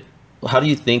little bit. What do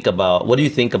you think about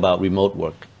remote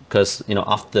work? Because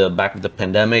off the back of the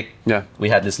pandemic, we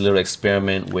had this little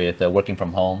experiment with working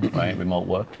from home, right? Remote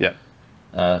work. Yeah.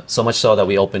 So much so that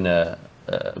we opened a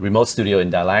remote studio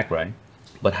in Đà Lạt, right?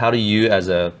 But how do you, as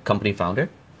a company founder,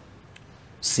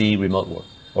 see remote work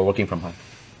or working from home?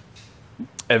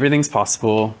 Everything's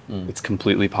possible. It's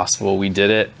completely possible. We did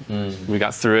it. We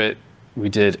got through it. We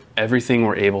did everything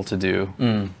we're able to do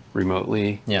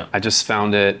remotely. Yeah. I just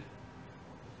found it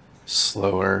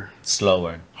slower,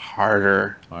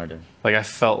 harder. Like I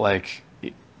felt like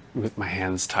with my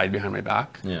hands tied behind my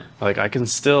back. Yeah. Like I can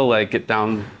still like get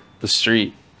down the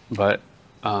street, but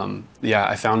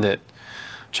I found it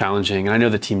challenging, and I know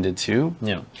the team did too.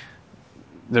 Yeah.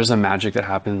 There's a magic that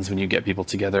happens when you get people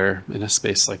together in a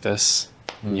space like this,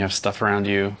 and you have stuff around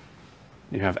you,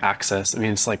 you have access. I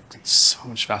mean, it's like so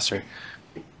much faster.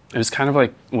 It was kind of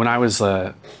like when I was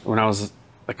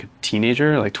like a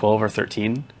teenager, like 12 or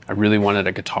 13, I really wanted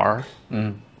a guitar.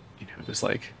 It was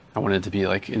like I wanted to be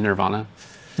like in Nirvana.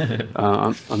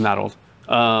 I'm that old.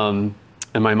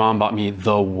 And my mom bought me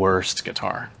the worst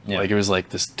guitar. Yeah. Like it was like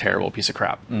this terrible piece of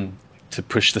crap. To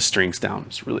push the strings down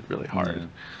was really, really hard.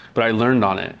 But I learned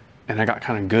on it, and I got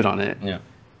kind of good on it. Yeah.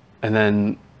 And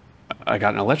then I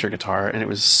got an electric guitar, and it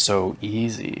was so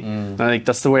easy. And I think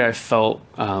that's the way I felt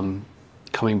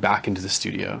coming back into the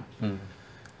studio.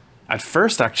 At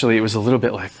first, actually, it was a little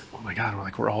bit like, oh my God,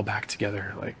 we're all back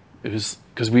together. Like it was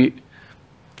because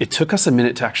it took us a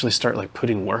minute to actually start like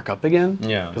putting work up again.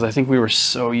 Yeah. Because I think we were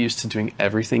so used to doing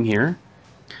everything here.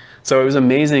 So it was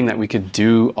amazing that we could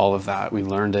do all of that. We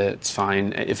learned it. It's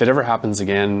fine. If it ever happens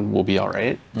again, we'll be all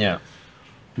right. Yeah.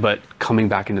 But coming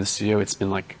back into the studio, it's been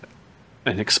like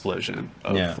an explosion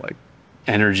of like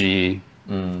energy.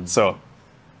 So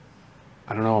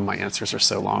I don't know why my answers are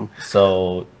so long.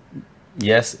 So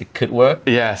yes, it could work.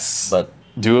 Yes. But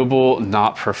doable,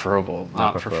 not preferable.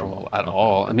 Not preferable at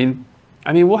all. I mean,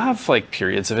 we'll have like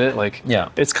periods of it. Like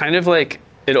it's kind of like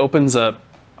it opens up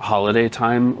holiday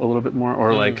time a little bit more,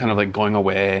 or like kind of like going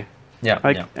away. Yeah.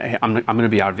 Like, hey, I'm going to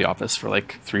be out of the office for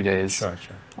like 3 days. Sure.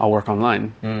 I'll work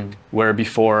online. Where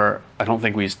before, I don't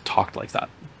think we talked like that.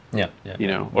 Yeah. You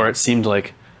know, or it seemed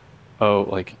like, oh,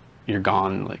 like you're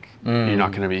gone, like you're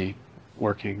not going to be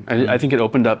working. I think it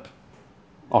opened up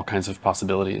all kinds of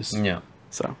possibilities. Yeah.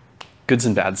 So, goods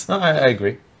and bads. No, I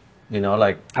agree. You know,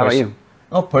 like how about you?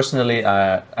 Oh, personally,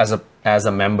 as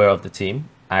a member of the team,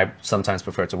 I sometimes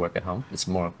prefer to work at home.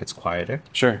 It's quieter.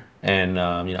 Sure. And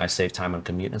you know, I save time on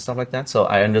commute and stuff like that. So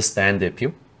I understand the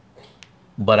appeal,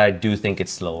 but I do think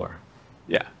it's slower.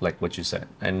 Yeah. Like what you said.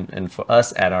 And for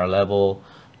us at our level,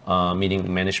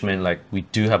 meeting management, like we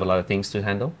do have a lot of things to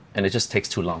handle, and it just takes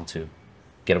too long to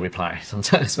get a reply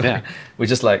sometimes. Yeah. We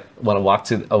just like want to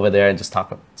walk over there and just talk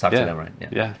to them, right?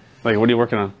 Yeah. Like, what are you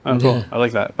working on? Oh, cool. I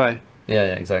like that. Bye.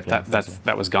 Yeah, exactly.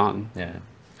 That was gone. Yeah.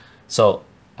 So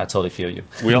I totally feel you.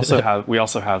 we also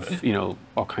have you know,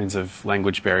 all kinds of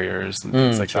language barriers and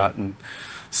things like that, and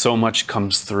so much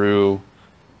comes through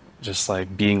just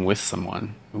like being with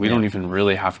someone. We don't even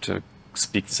really have to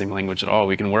speak the same language at all.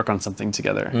 We can work on something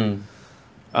together.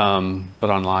 But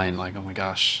online, like, oh my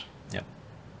gosh,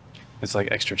 it's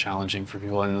like extra challenging for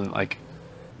people. And like,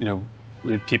 you know,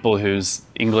 with people whose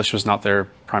English was not their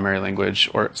primary language,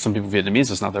 or some people Vietnamese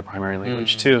was not their primary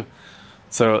language too.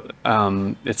 So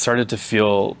it started to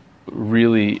feel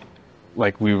really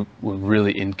like we were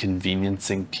really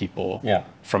inconveniencing people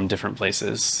from different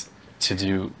places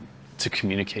to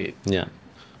communicate. Yeah.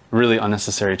 Really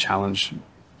unnecessary challenge.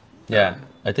 Yeah,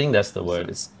 I think that's the word.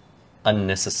 It's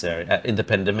unnecessary. In the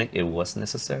pandemic, it was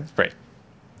necessary. Right.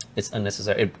 It's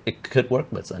unnecessary. It could work,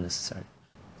 but it's unnecessary.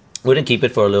 We're gonna keep it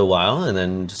for a little while and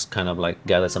then just kind of like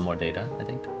gather some more data, I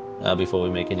think, before we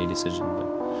make any decision.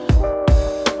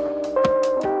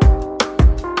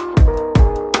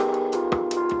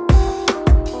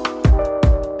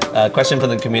 Question from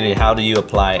the community: How do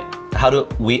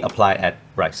we apply at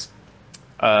Rice?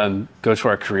 Go to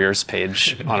our careers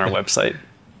page on our website.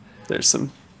 There's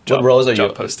some job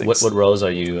postings. What roles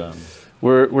are you?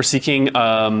 We're seeking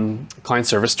client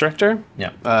service director.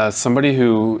 Yeah. Somebody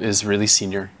who is really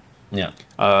senior. Yeah.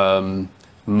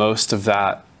 Most of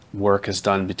that work is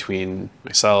done between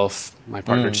myself, my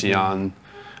partner Chian,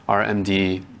 our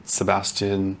MD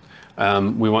Sebastian.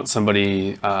 We want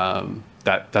somebody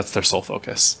that's their sole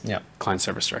focus. Yeah. Client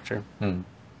service director.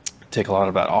 Take a lot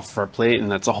of that off of our plate,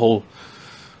 and that's a whole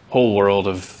world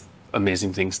of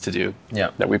amazing things to do.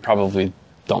 Yeah. That we probably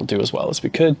don't do as well as we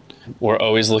could. We're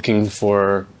always looking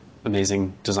for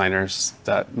amazing designers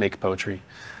that make poetry.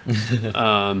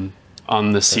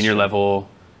 On the senior level,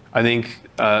 I think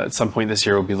at some point this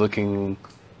year we'll be looking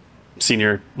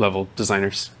senior level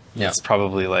designers. Yeah. It's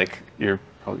probably like you're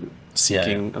probably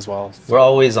seeking as well. We're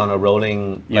always on a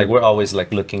rolling, like we're always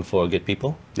like looking for good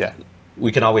people. Yeah.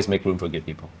 We can always make room for good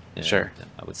people. Yeah, sure.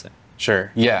 I would say.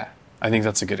 Sure. Yeah. I think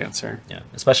that's a good answer. Yeah.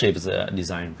 Especially if it's a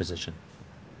design position.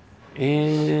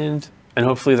 And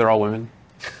hopefully they're all women.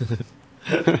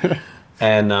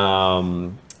 And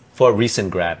for a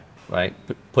recent grad, right,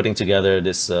 putting together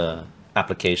this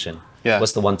application,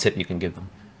 what's the one tip you can give them?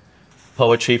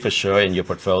 Poetry for sure in your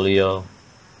portfolio,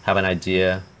 have an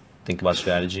idea, think about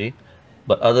strategy.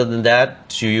 But other than that,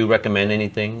 do you recommend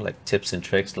anything, like tips and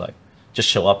tricks, like just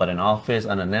show up at an office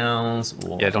unannounced?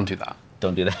 Or... Yeah, don't do that.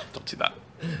 Don't do that. Don't do that.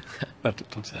 Don't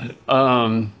do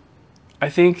that. I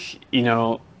think, you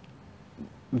know,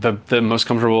 the most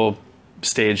comfortable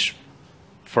stage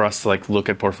for us to like look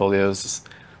at portfolios is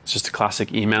just a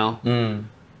classic email.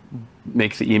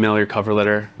 Make the email your cover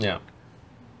letter. Yeah.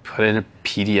 Put in a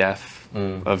PDF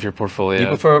of your portfolio. Do you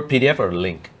prefer a PDF or a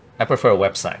link? I prefer a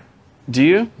website. Do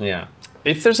you? Yeah.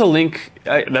 If there's a link,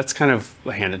 that's kind of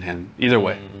hand in hand. Either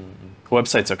way,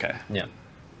 website's okay. Yeah.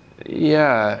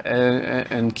 Yeah,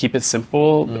 and keep it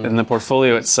simple. And the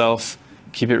portfolio itself,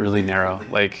 keep it really narrow.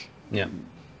 Like,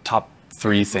 top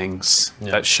 3 things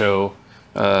that show,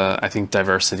 I think,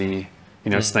 diversity.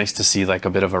 You know, it's nice to see like a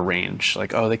bit of a range.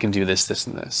 Like, oh, they can do this, this,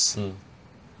 and this.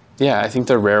 Yeah, I think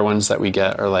the rare ones that we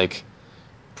get are like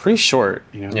pretty short.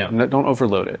 You know, don't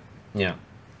overload it. Yeah.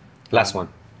 Last one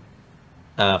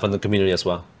from the community as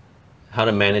well. How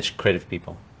to manage creative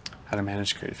people. How to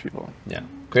manage creative people. Yeah.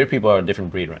 Creative people are a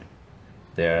different breed, right?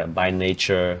 They're by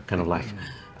nature kind of like,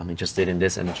 I'm interested in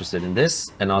this and interested in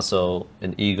this. And also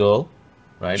an ego,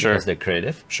 right? Sure. Because they're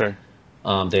creative. Sure.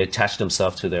 They attach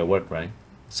themselves to their work, right?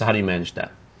 So how do you manage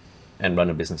that and run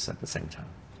a business at the same time?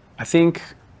 I think,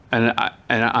 and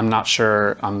I'm not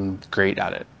sure I'm great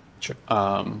at it. Sure.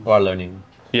 Or learning.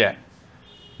 Yeah.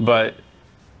 But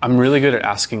I'm really good at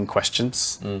asking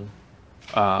questions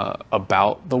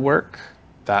about the work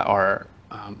that are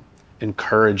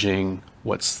encouraging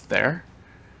what's there.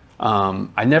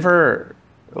 I never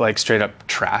like straight up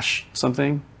trash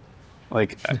something.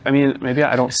 Like, I mean, maybe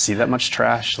I don't see that much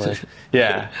trash. Like,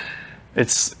 yeah,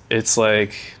 it's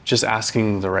like just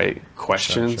asking the right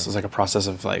questions. It's like a process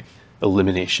of like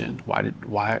elimination.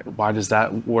 Why does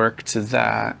that work to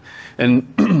that?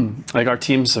 And like our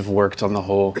teams have worked on the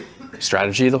whole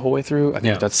strategy the whole way through. I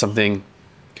think that's something,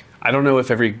 I don't know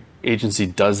if every agency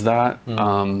does that.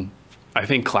 I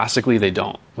think classically they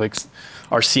don't. Like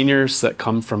our seniors that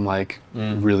come from like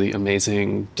really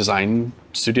amazing design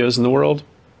studios in the world,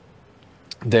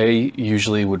 they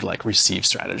usually would like receive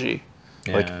strategy.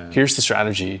 Like here's the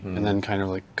strategy and then kind of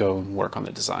like go and work on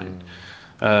the design.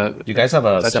 Do you guys have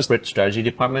a separate strategy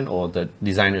department, or the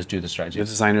designers do the strategy? The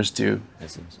designers do. I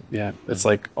see. Yeah, it's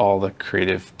like all the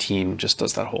creative team just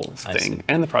does that whole thing,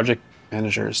 and the project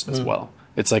managers as well.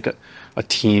 It's like a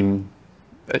team.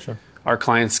 Our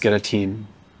clients get a team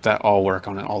that all work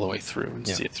on it all the way through and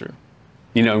see it through.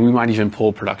 You know, we might even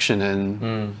pull production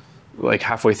in like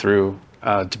halfway through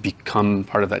to become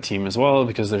part of that team as well,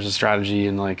 because there's a strategy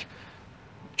in like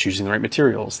choosing the right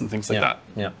materials and things like that.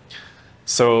 Yeah.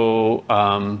 So,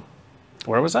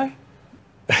 where was I?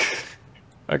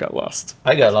 I got lost.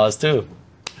 I got lost too.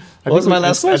 What was my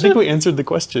last question? I think we answered the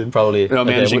question. Probably. No,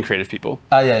 managing creative people.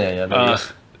 Yeah.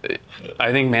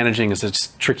 I think managing is a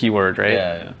tricky word, right?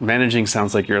 Yeah. Managing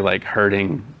sounds like you're like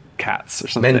herding cats or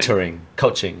something. Mentoring,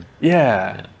 coaching.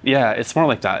 Yeah, it's more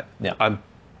like that. Yeah. I'm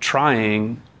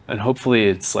trying, and hopefully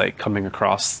it's like coming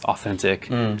across authentic.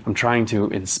 I'm trying to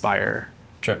inspire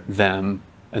them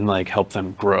and like help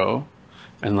them grow,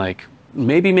 and like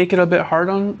maybe make it a bit hard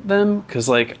on them, because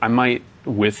like I might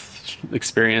with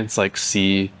experience like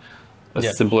see a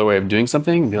simpler way of doing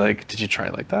something and be like, did you try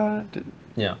it like that?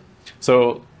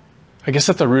 So I guess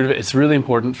at the root of it, it's really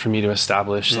important for me to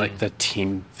establish like the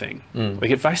team thing.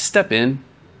 Like if I step in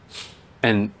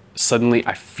and suddenly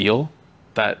I feel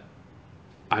that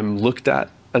I'm looked at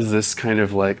as this kind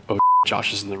of like, oh,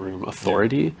 Josh is in the room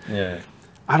authority.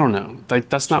 I don't know. Like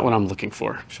that's not what I'm looking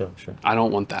for. Sure. I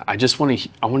don't want that. I just want to.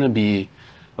 I want to be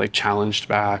like challenged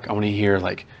back. I want to hear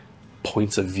like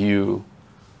points of view.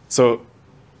 So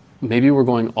maybe we're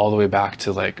going all the way back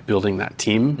to like building that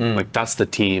team. Like that's the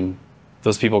team.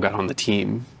 Those people got on the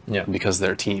team because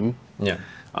they're a team.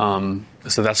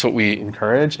 So that's what we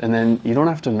encourage. And then you don't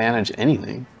have to manage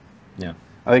anything.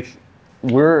 Like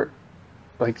we're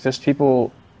like there's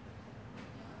people.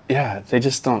 They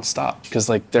just don't stop because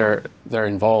like they're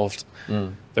involved.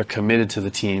 They're committed to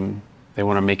the team. They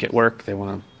want to make it work. They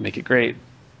want to make it great.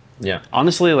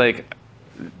 Honestly, like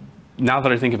now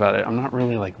that I think about it, I'm not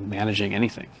really like managing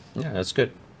anything. That's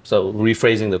good. So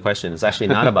rephrasing the question, it's actually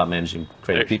not about managing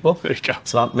creative people. There you go.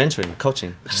 It's about mentoring,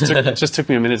 coaching. Just took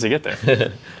me a minute to get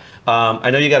there.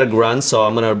 I know you got to grunt, so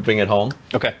I'm gonna bring it home.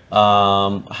 Okay.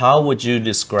 How would you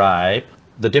describe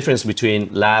the difference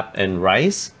between Lab and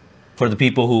Rice for the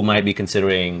people who might be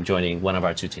considering joining one of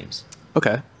our two teams?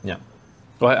 Okay.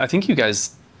 Well, I think you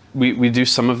guys, we do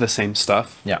some of the same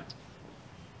stuff.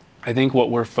 I think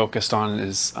what we're focused on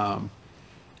is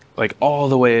like all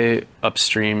the way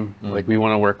upstream. Like we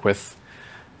want to work with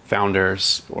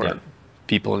founders or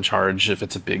people in charge, if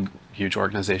it's a big, huge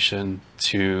organization,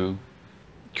 to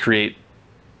create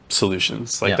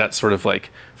solutions. Like that's sort of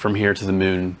like from here to the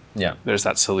moon. There's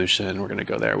that solution. We're going to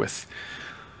go there with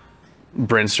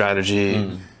brand strategy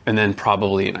and then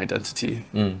probably an identity.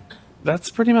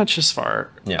 That's pretty much as far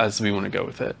as we want to go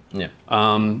with it. You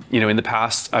know, in the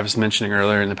past, I was mentioning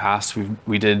earlier, in the past,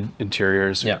 we did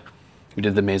interiors. We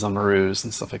did the Maison Marous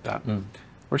and stuff like that.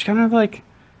 We're just kind of like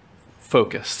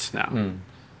focused now.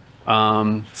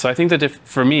 So I think that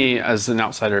for me, as an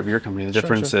outsider of your company, the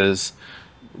difference is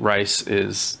Rice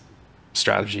is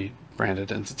strategy, brand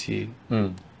identity.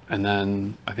 And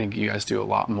then I think you guys do a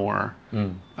lot more.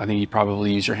 I think you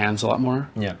probably use your hands a lot more.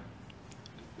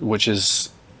 Which is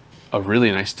a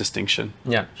really nice distinction.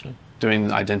 Doing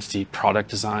the identity, product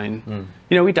design.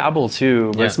 You know, we dabble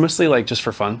too, but it's mostly like just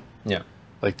for fun.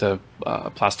 Like the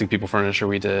plastic people furniture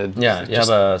we did. You have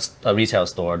a retail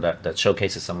store that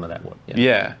showcases some of that work.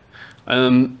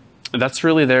 That's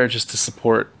really there just to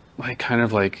support like kind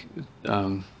of like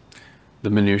the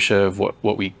minutia of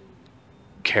what we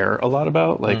care a lot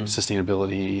about, like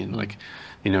sustainability and like,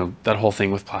 you know, that whole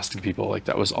thing with plastic people, like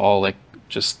that was all like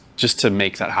just to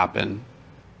make that happen.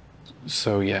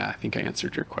 So I think I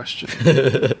answered your question.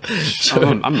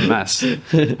 I'm a mess.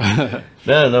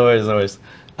 No worries.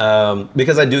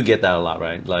 Because I do get that a lot,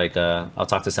 right? Like I'll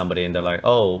talk to somebody and they're like,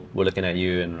 "Oh, we're looking at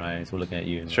you," and we're looking at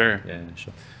you. And sure.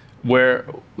 Sure.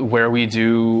 Where we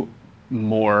do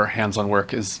more hands-on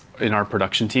work is in our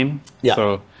production team.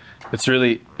 So it's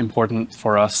really important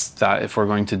for us that if we're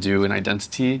going to do an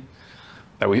identity,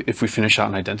 that if we finish out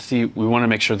an identity, we want to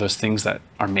make sure those things that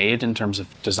are made in terms of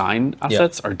design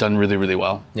assets are done really, really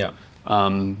well. Yeah.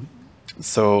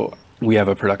 So we have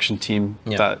a production team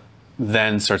that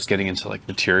then starts getting into like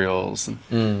materials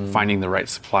and finding the right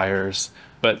suppliers.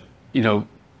 But you know,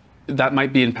 that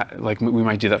might be like we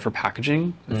might do that for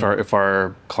packaging if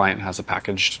our client has a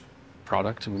packaged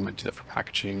product, and we might do that for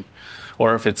packaging,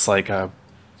 or if it's like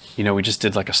you know, we just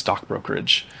did like a stock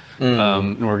brokerage,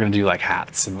 and we're gonna do like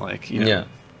hats and like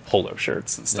polo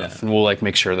shirts and stuff, and we'll like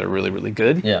make sure they're really, really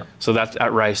good. Yeah. So that's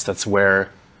at Rice. That's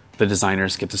where the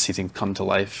designers get to see things come to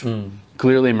life.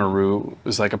 Clearly, Marou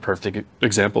is like a perfect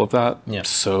example of that. Yeah.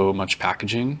 So much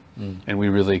packaging, and we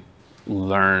really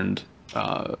learned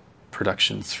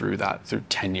production through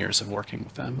 10 years of working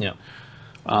with them. Yeah.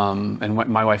 And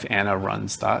my wife Anna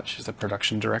runs that. She's the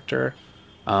production director.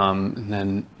 And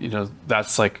then, you know,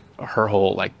 that's like her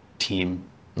whole like team.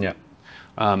 Yeah.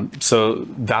 So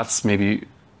that's maybe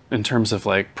in terms of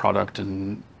like product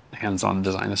and hands-on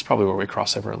design, that's probably where we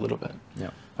cross over a little bit.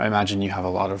 Yeah. I imagine you have a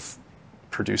lot of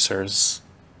producers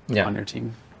on your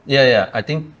team. Yeah. I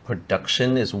think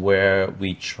production is where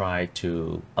we try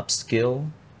to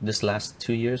upskill this last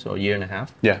 2 years or year and a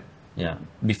half. Yeah. Yeah.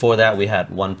 Before that, we had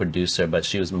one producer, but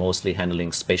she was mostly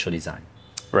handling spatial design.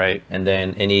 Right. And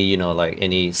then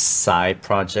any side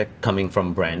project coming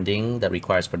from branding that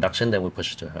requires production, then we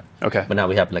push it to her. Okay. But now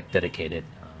we have like dedicated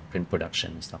print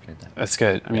production and stuff like that. That's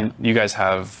good. I mean, you guys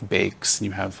have bakes and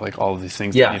you have like all of these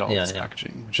things that need all this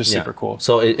packaging, which is super cool.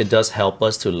 So it does help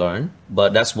us to learn,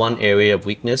 but that's one area of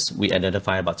weakness we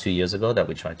identified about 2 years ago that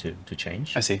we try to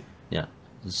change. I see. Yeah.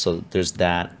 So there's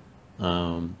that.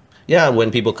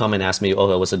 When people come and ask me,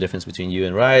 oh, what's the difference between you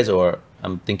and Rise, or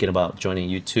I'm thinking about joining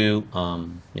you too,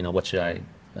 you know, what should I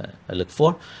look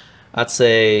for? I'd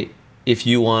say if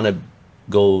you want to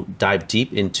go dive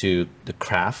deep into the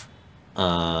craft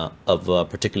of a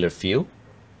particular field,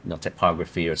 you know,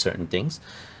 typography or certain things,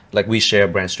 like we share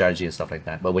brand strategy and stuff like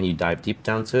that. But when you dive deep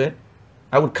down to it,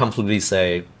 I would completely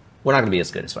say we're not going to be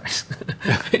as good as Rise.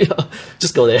 You know,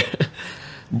 just go there.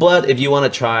 But if you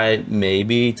want to try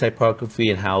maybe typography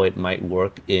and how it might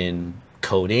work in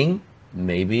coding,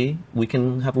 maybe we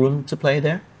can have room to play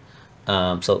there.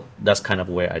 So that's kind of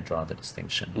where I draw the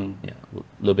distinction. Yeah, a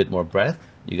little bit more breadth.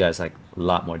 You guys like a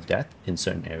lot more depth in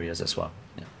certain areas as well.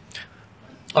 Yeah.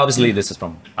 Obviously, this is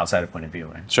from outsider point of view,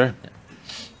 right? Sure.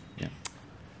 Yeah.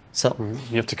 So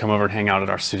you have to come over and hang out at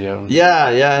our studio.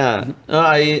 Yeah.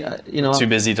 You know, too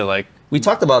busy to like. We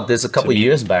talked about this a couple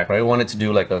years back, right? We wanted to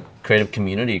do like a creative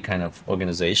community kind of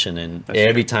organization, and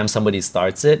every time somebody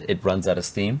starts it, it runs out of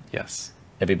steam. Yes.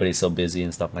 Everybody's so busy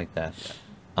and stuff like that.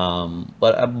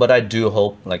 But I do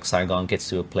hope like Saigon gets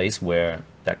to a place where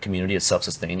that community is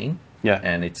self-sustaining. Yeah.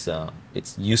 And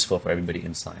it's useful for everybody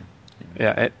inside.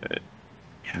 Yeah.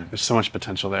 There's so much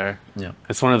potential there. Yeah.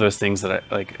 It's one of those things that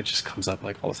it just comes up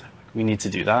like all the time. Like, we need to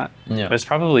do that. Yeah. But it's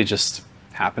probably just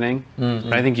happening.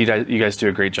 But I think you guys do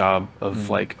a great job of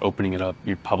like opening it up.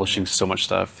 You're publishing so much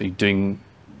stuff. You're doing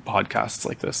podcasts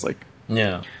like this. Like,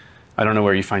 I don't know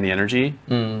where you find the energy.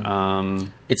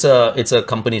 It's a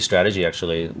company strategy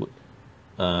actually. It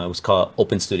was called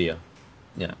Open Studio.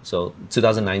 Yeah. So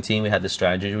 2019 we had the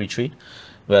strategy retreat.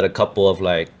 We had a couple of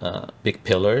like big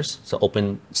pillars. So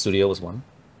Open Studio was one.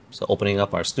 So opening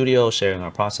up our studio, sharing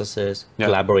our processes,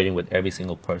 collaborating with every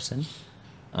single person.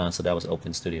 So that was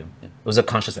Open Studio. Yeah. It was a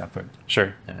conscious effort.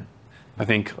 Sure. Yeah. I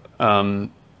think I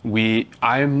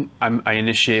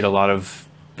initiate a lot of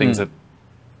things at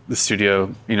the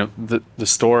studio. You know, the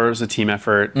store is a team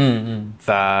effort.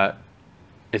 That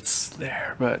it's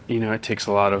there, but you know, it takes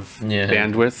a lot of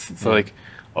bandwidth. So like,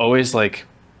 always like,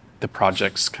 the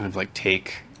projects kind of like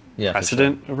take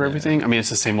precedent over everything. I mean, it's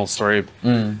the same old story.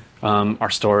 Our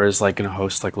store is like going to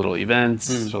host like little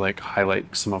events to like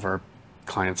highlight some of our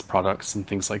clients' products and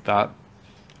things like that.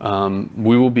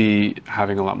 We will be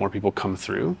having a lot more people come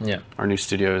through. Our new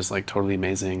studio is like totally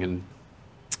amazing and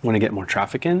want to get more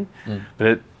traffic in.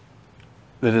 But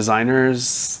the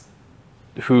designers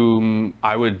whom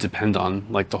I would depend on,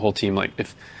 like the whole team, like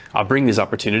if I'll bring these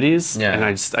opportunities and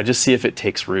I just see if it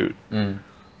takes root.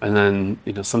 And then,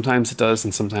 you know, sometimes it does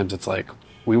and sometimes it's like,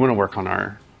 we want to work on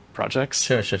our projects.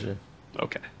 Sure.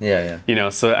 Okay. Yeah. You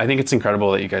know, so I think it's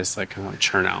incredible that you guys like kind of like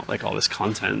churn out like all this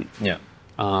content. Yeah.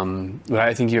 But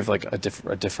I think you have like a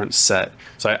different set.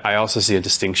 So I also see a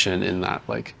distinction in that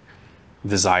like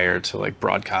desire to like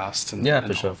broadcast. And,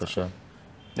 for sure.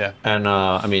 Yeah. And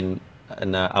I mean,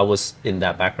 I was in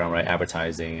that background, right?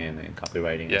 Advertising and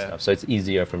copywriting and stuff. So it's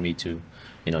easier for me to,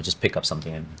 you know, just pick up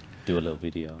something and do a little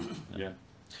video. Yeah.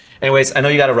 Anyways, I know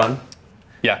you got to run.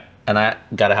 Yeah. and I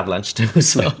gotta have lunch too.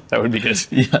 So that would be good.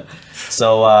 Yeah.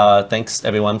 So thanks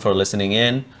everyone for listening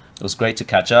in. It was great to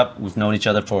catch up. We've known each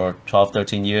other for 12,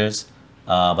 13 years.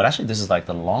 But actually, this is like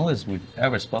the longest we've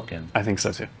ever spoken. I think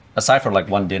so too. Aside from like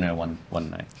one dinner, one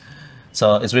night.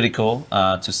 So it's really cool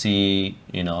to see,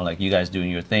 you know, like you guys doing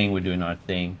your thing, we're doing our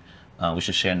thing. We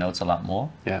should share notes a lot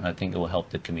more. Yeah. I think it will help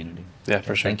the community. Yeah,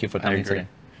 for sure. Thank you for coming today.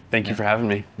 Thank you for having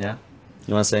me. Yeah.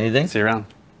 You want to say anything? See you around.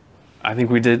 I think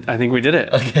we did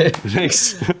it. Okay.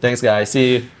 Thanks. Thanks, guys.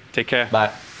 See you. Take care.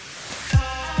 Bye.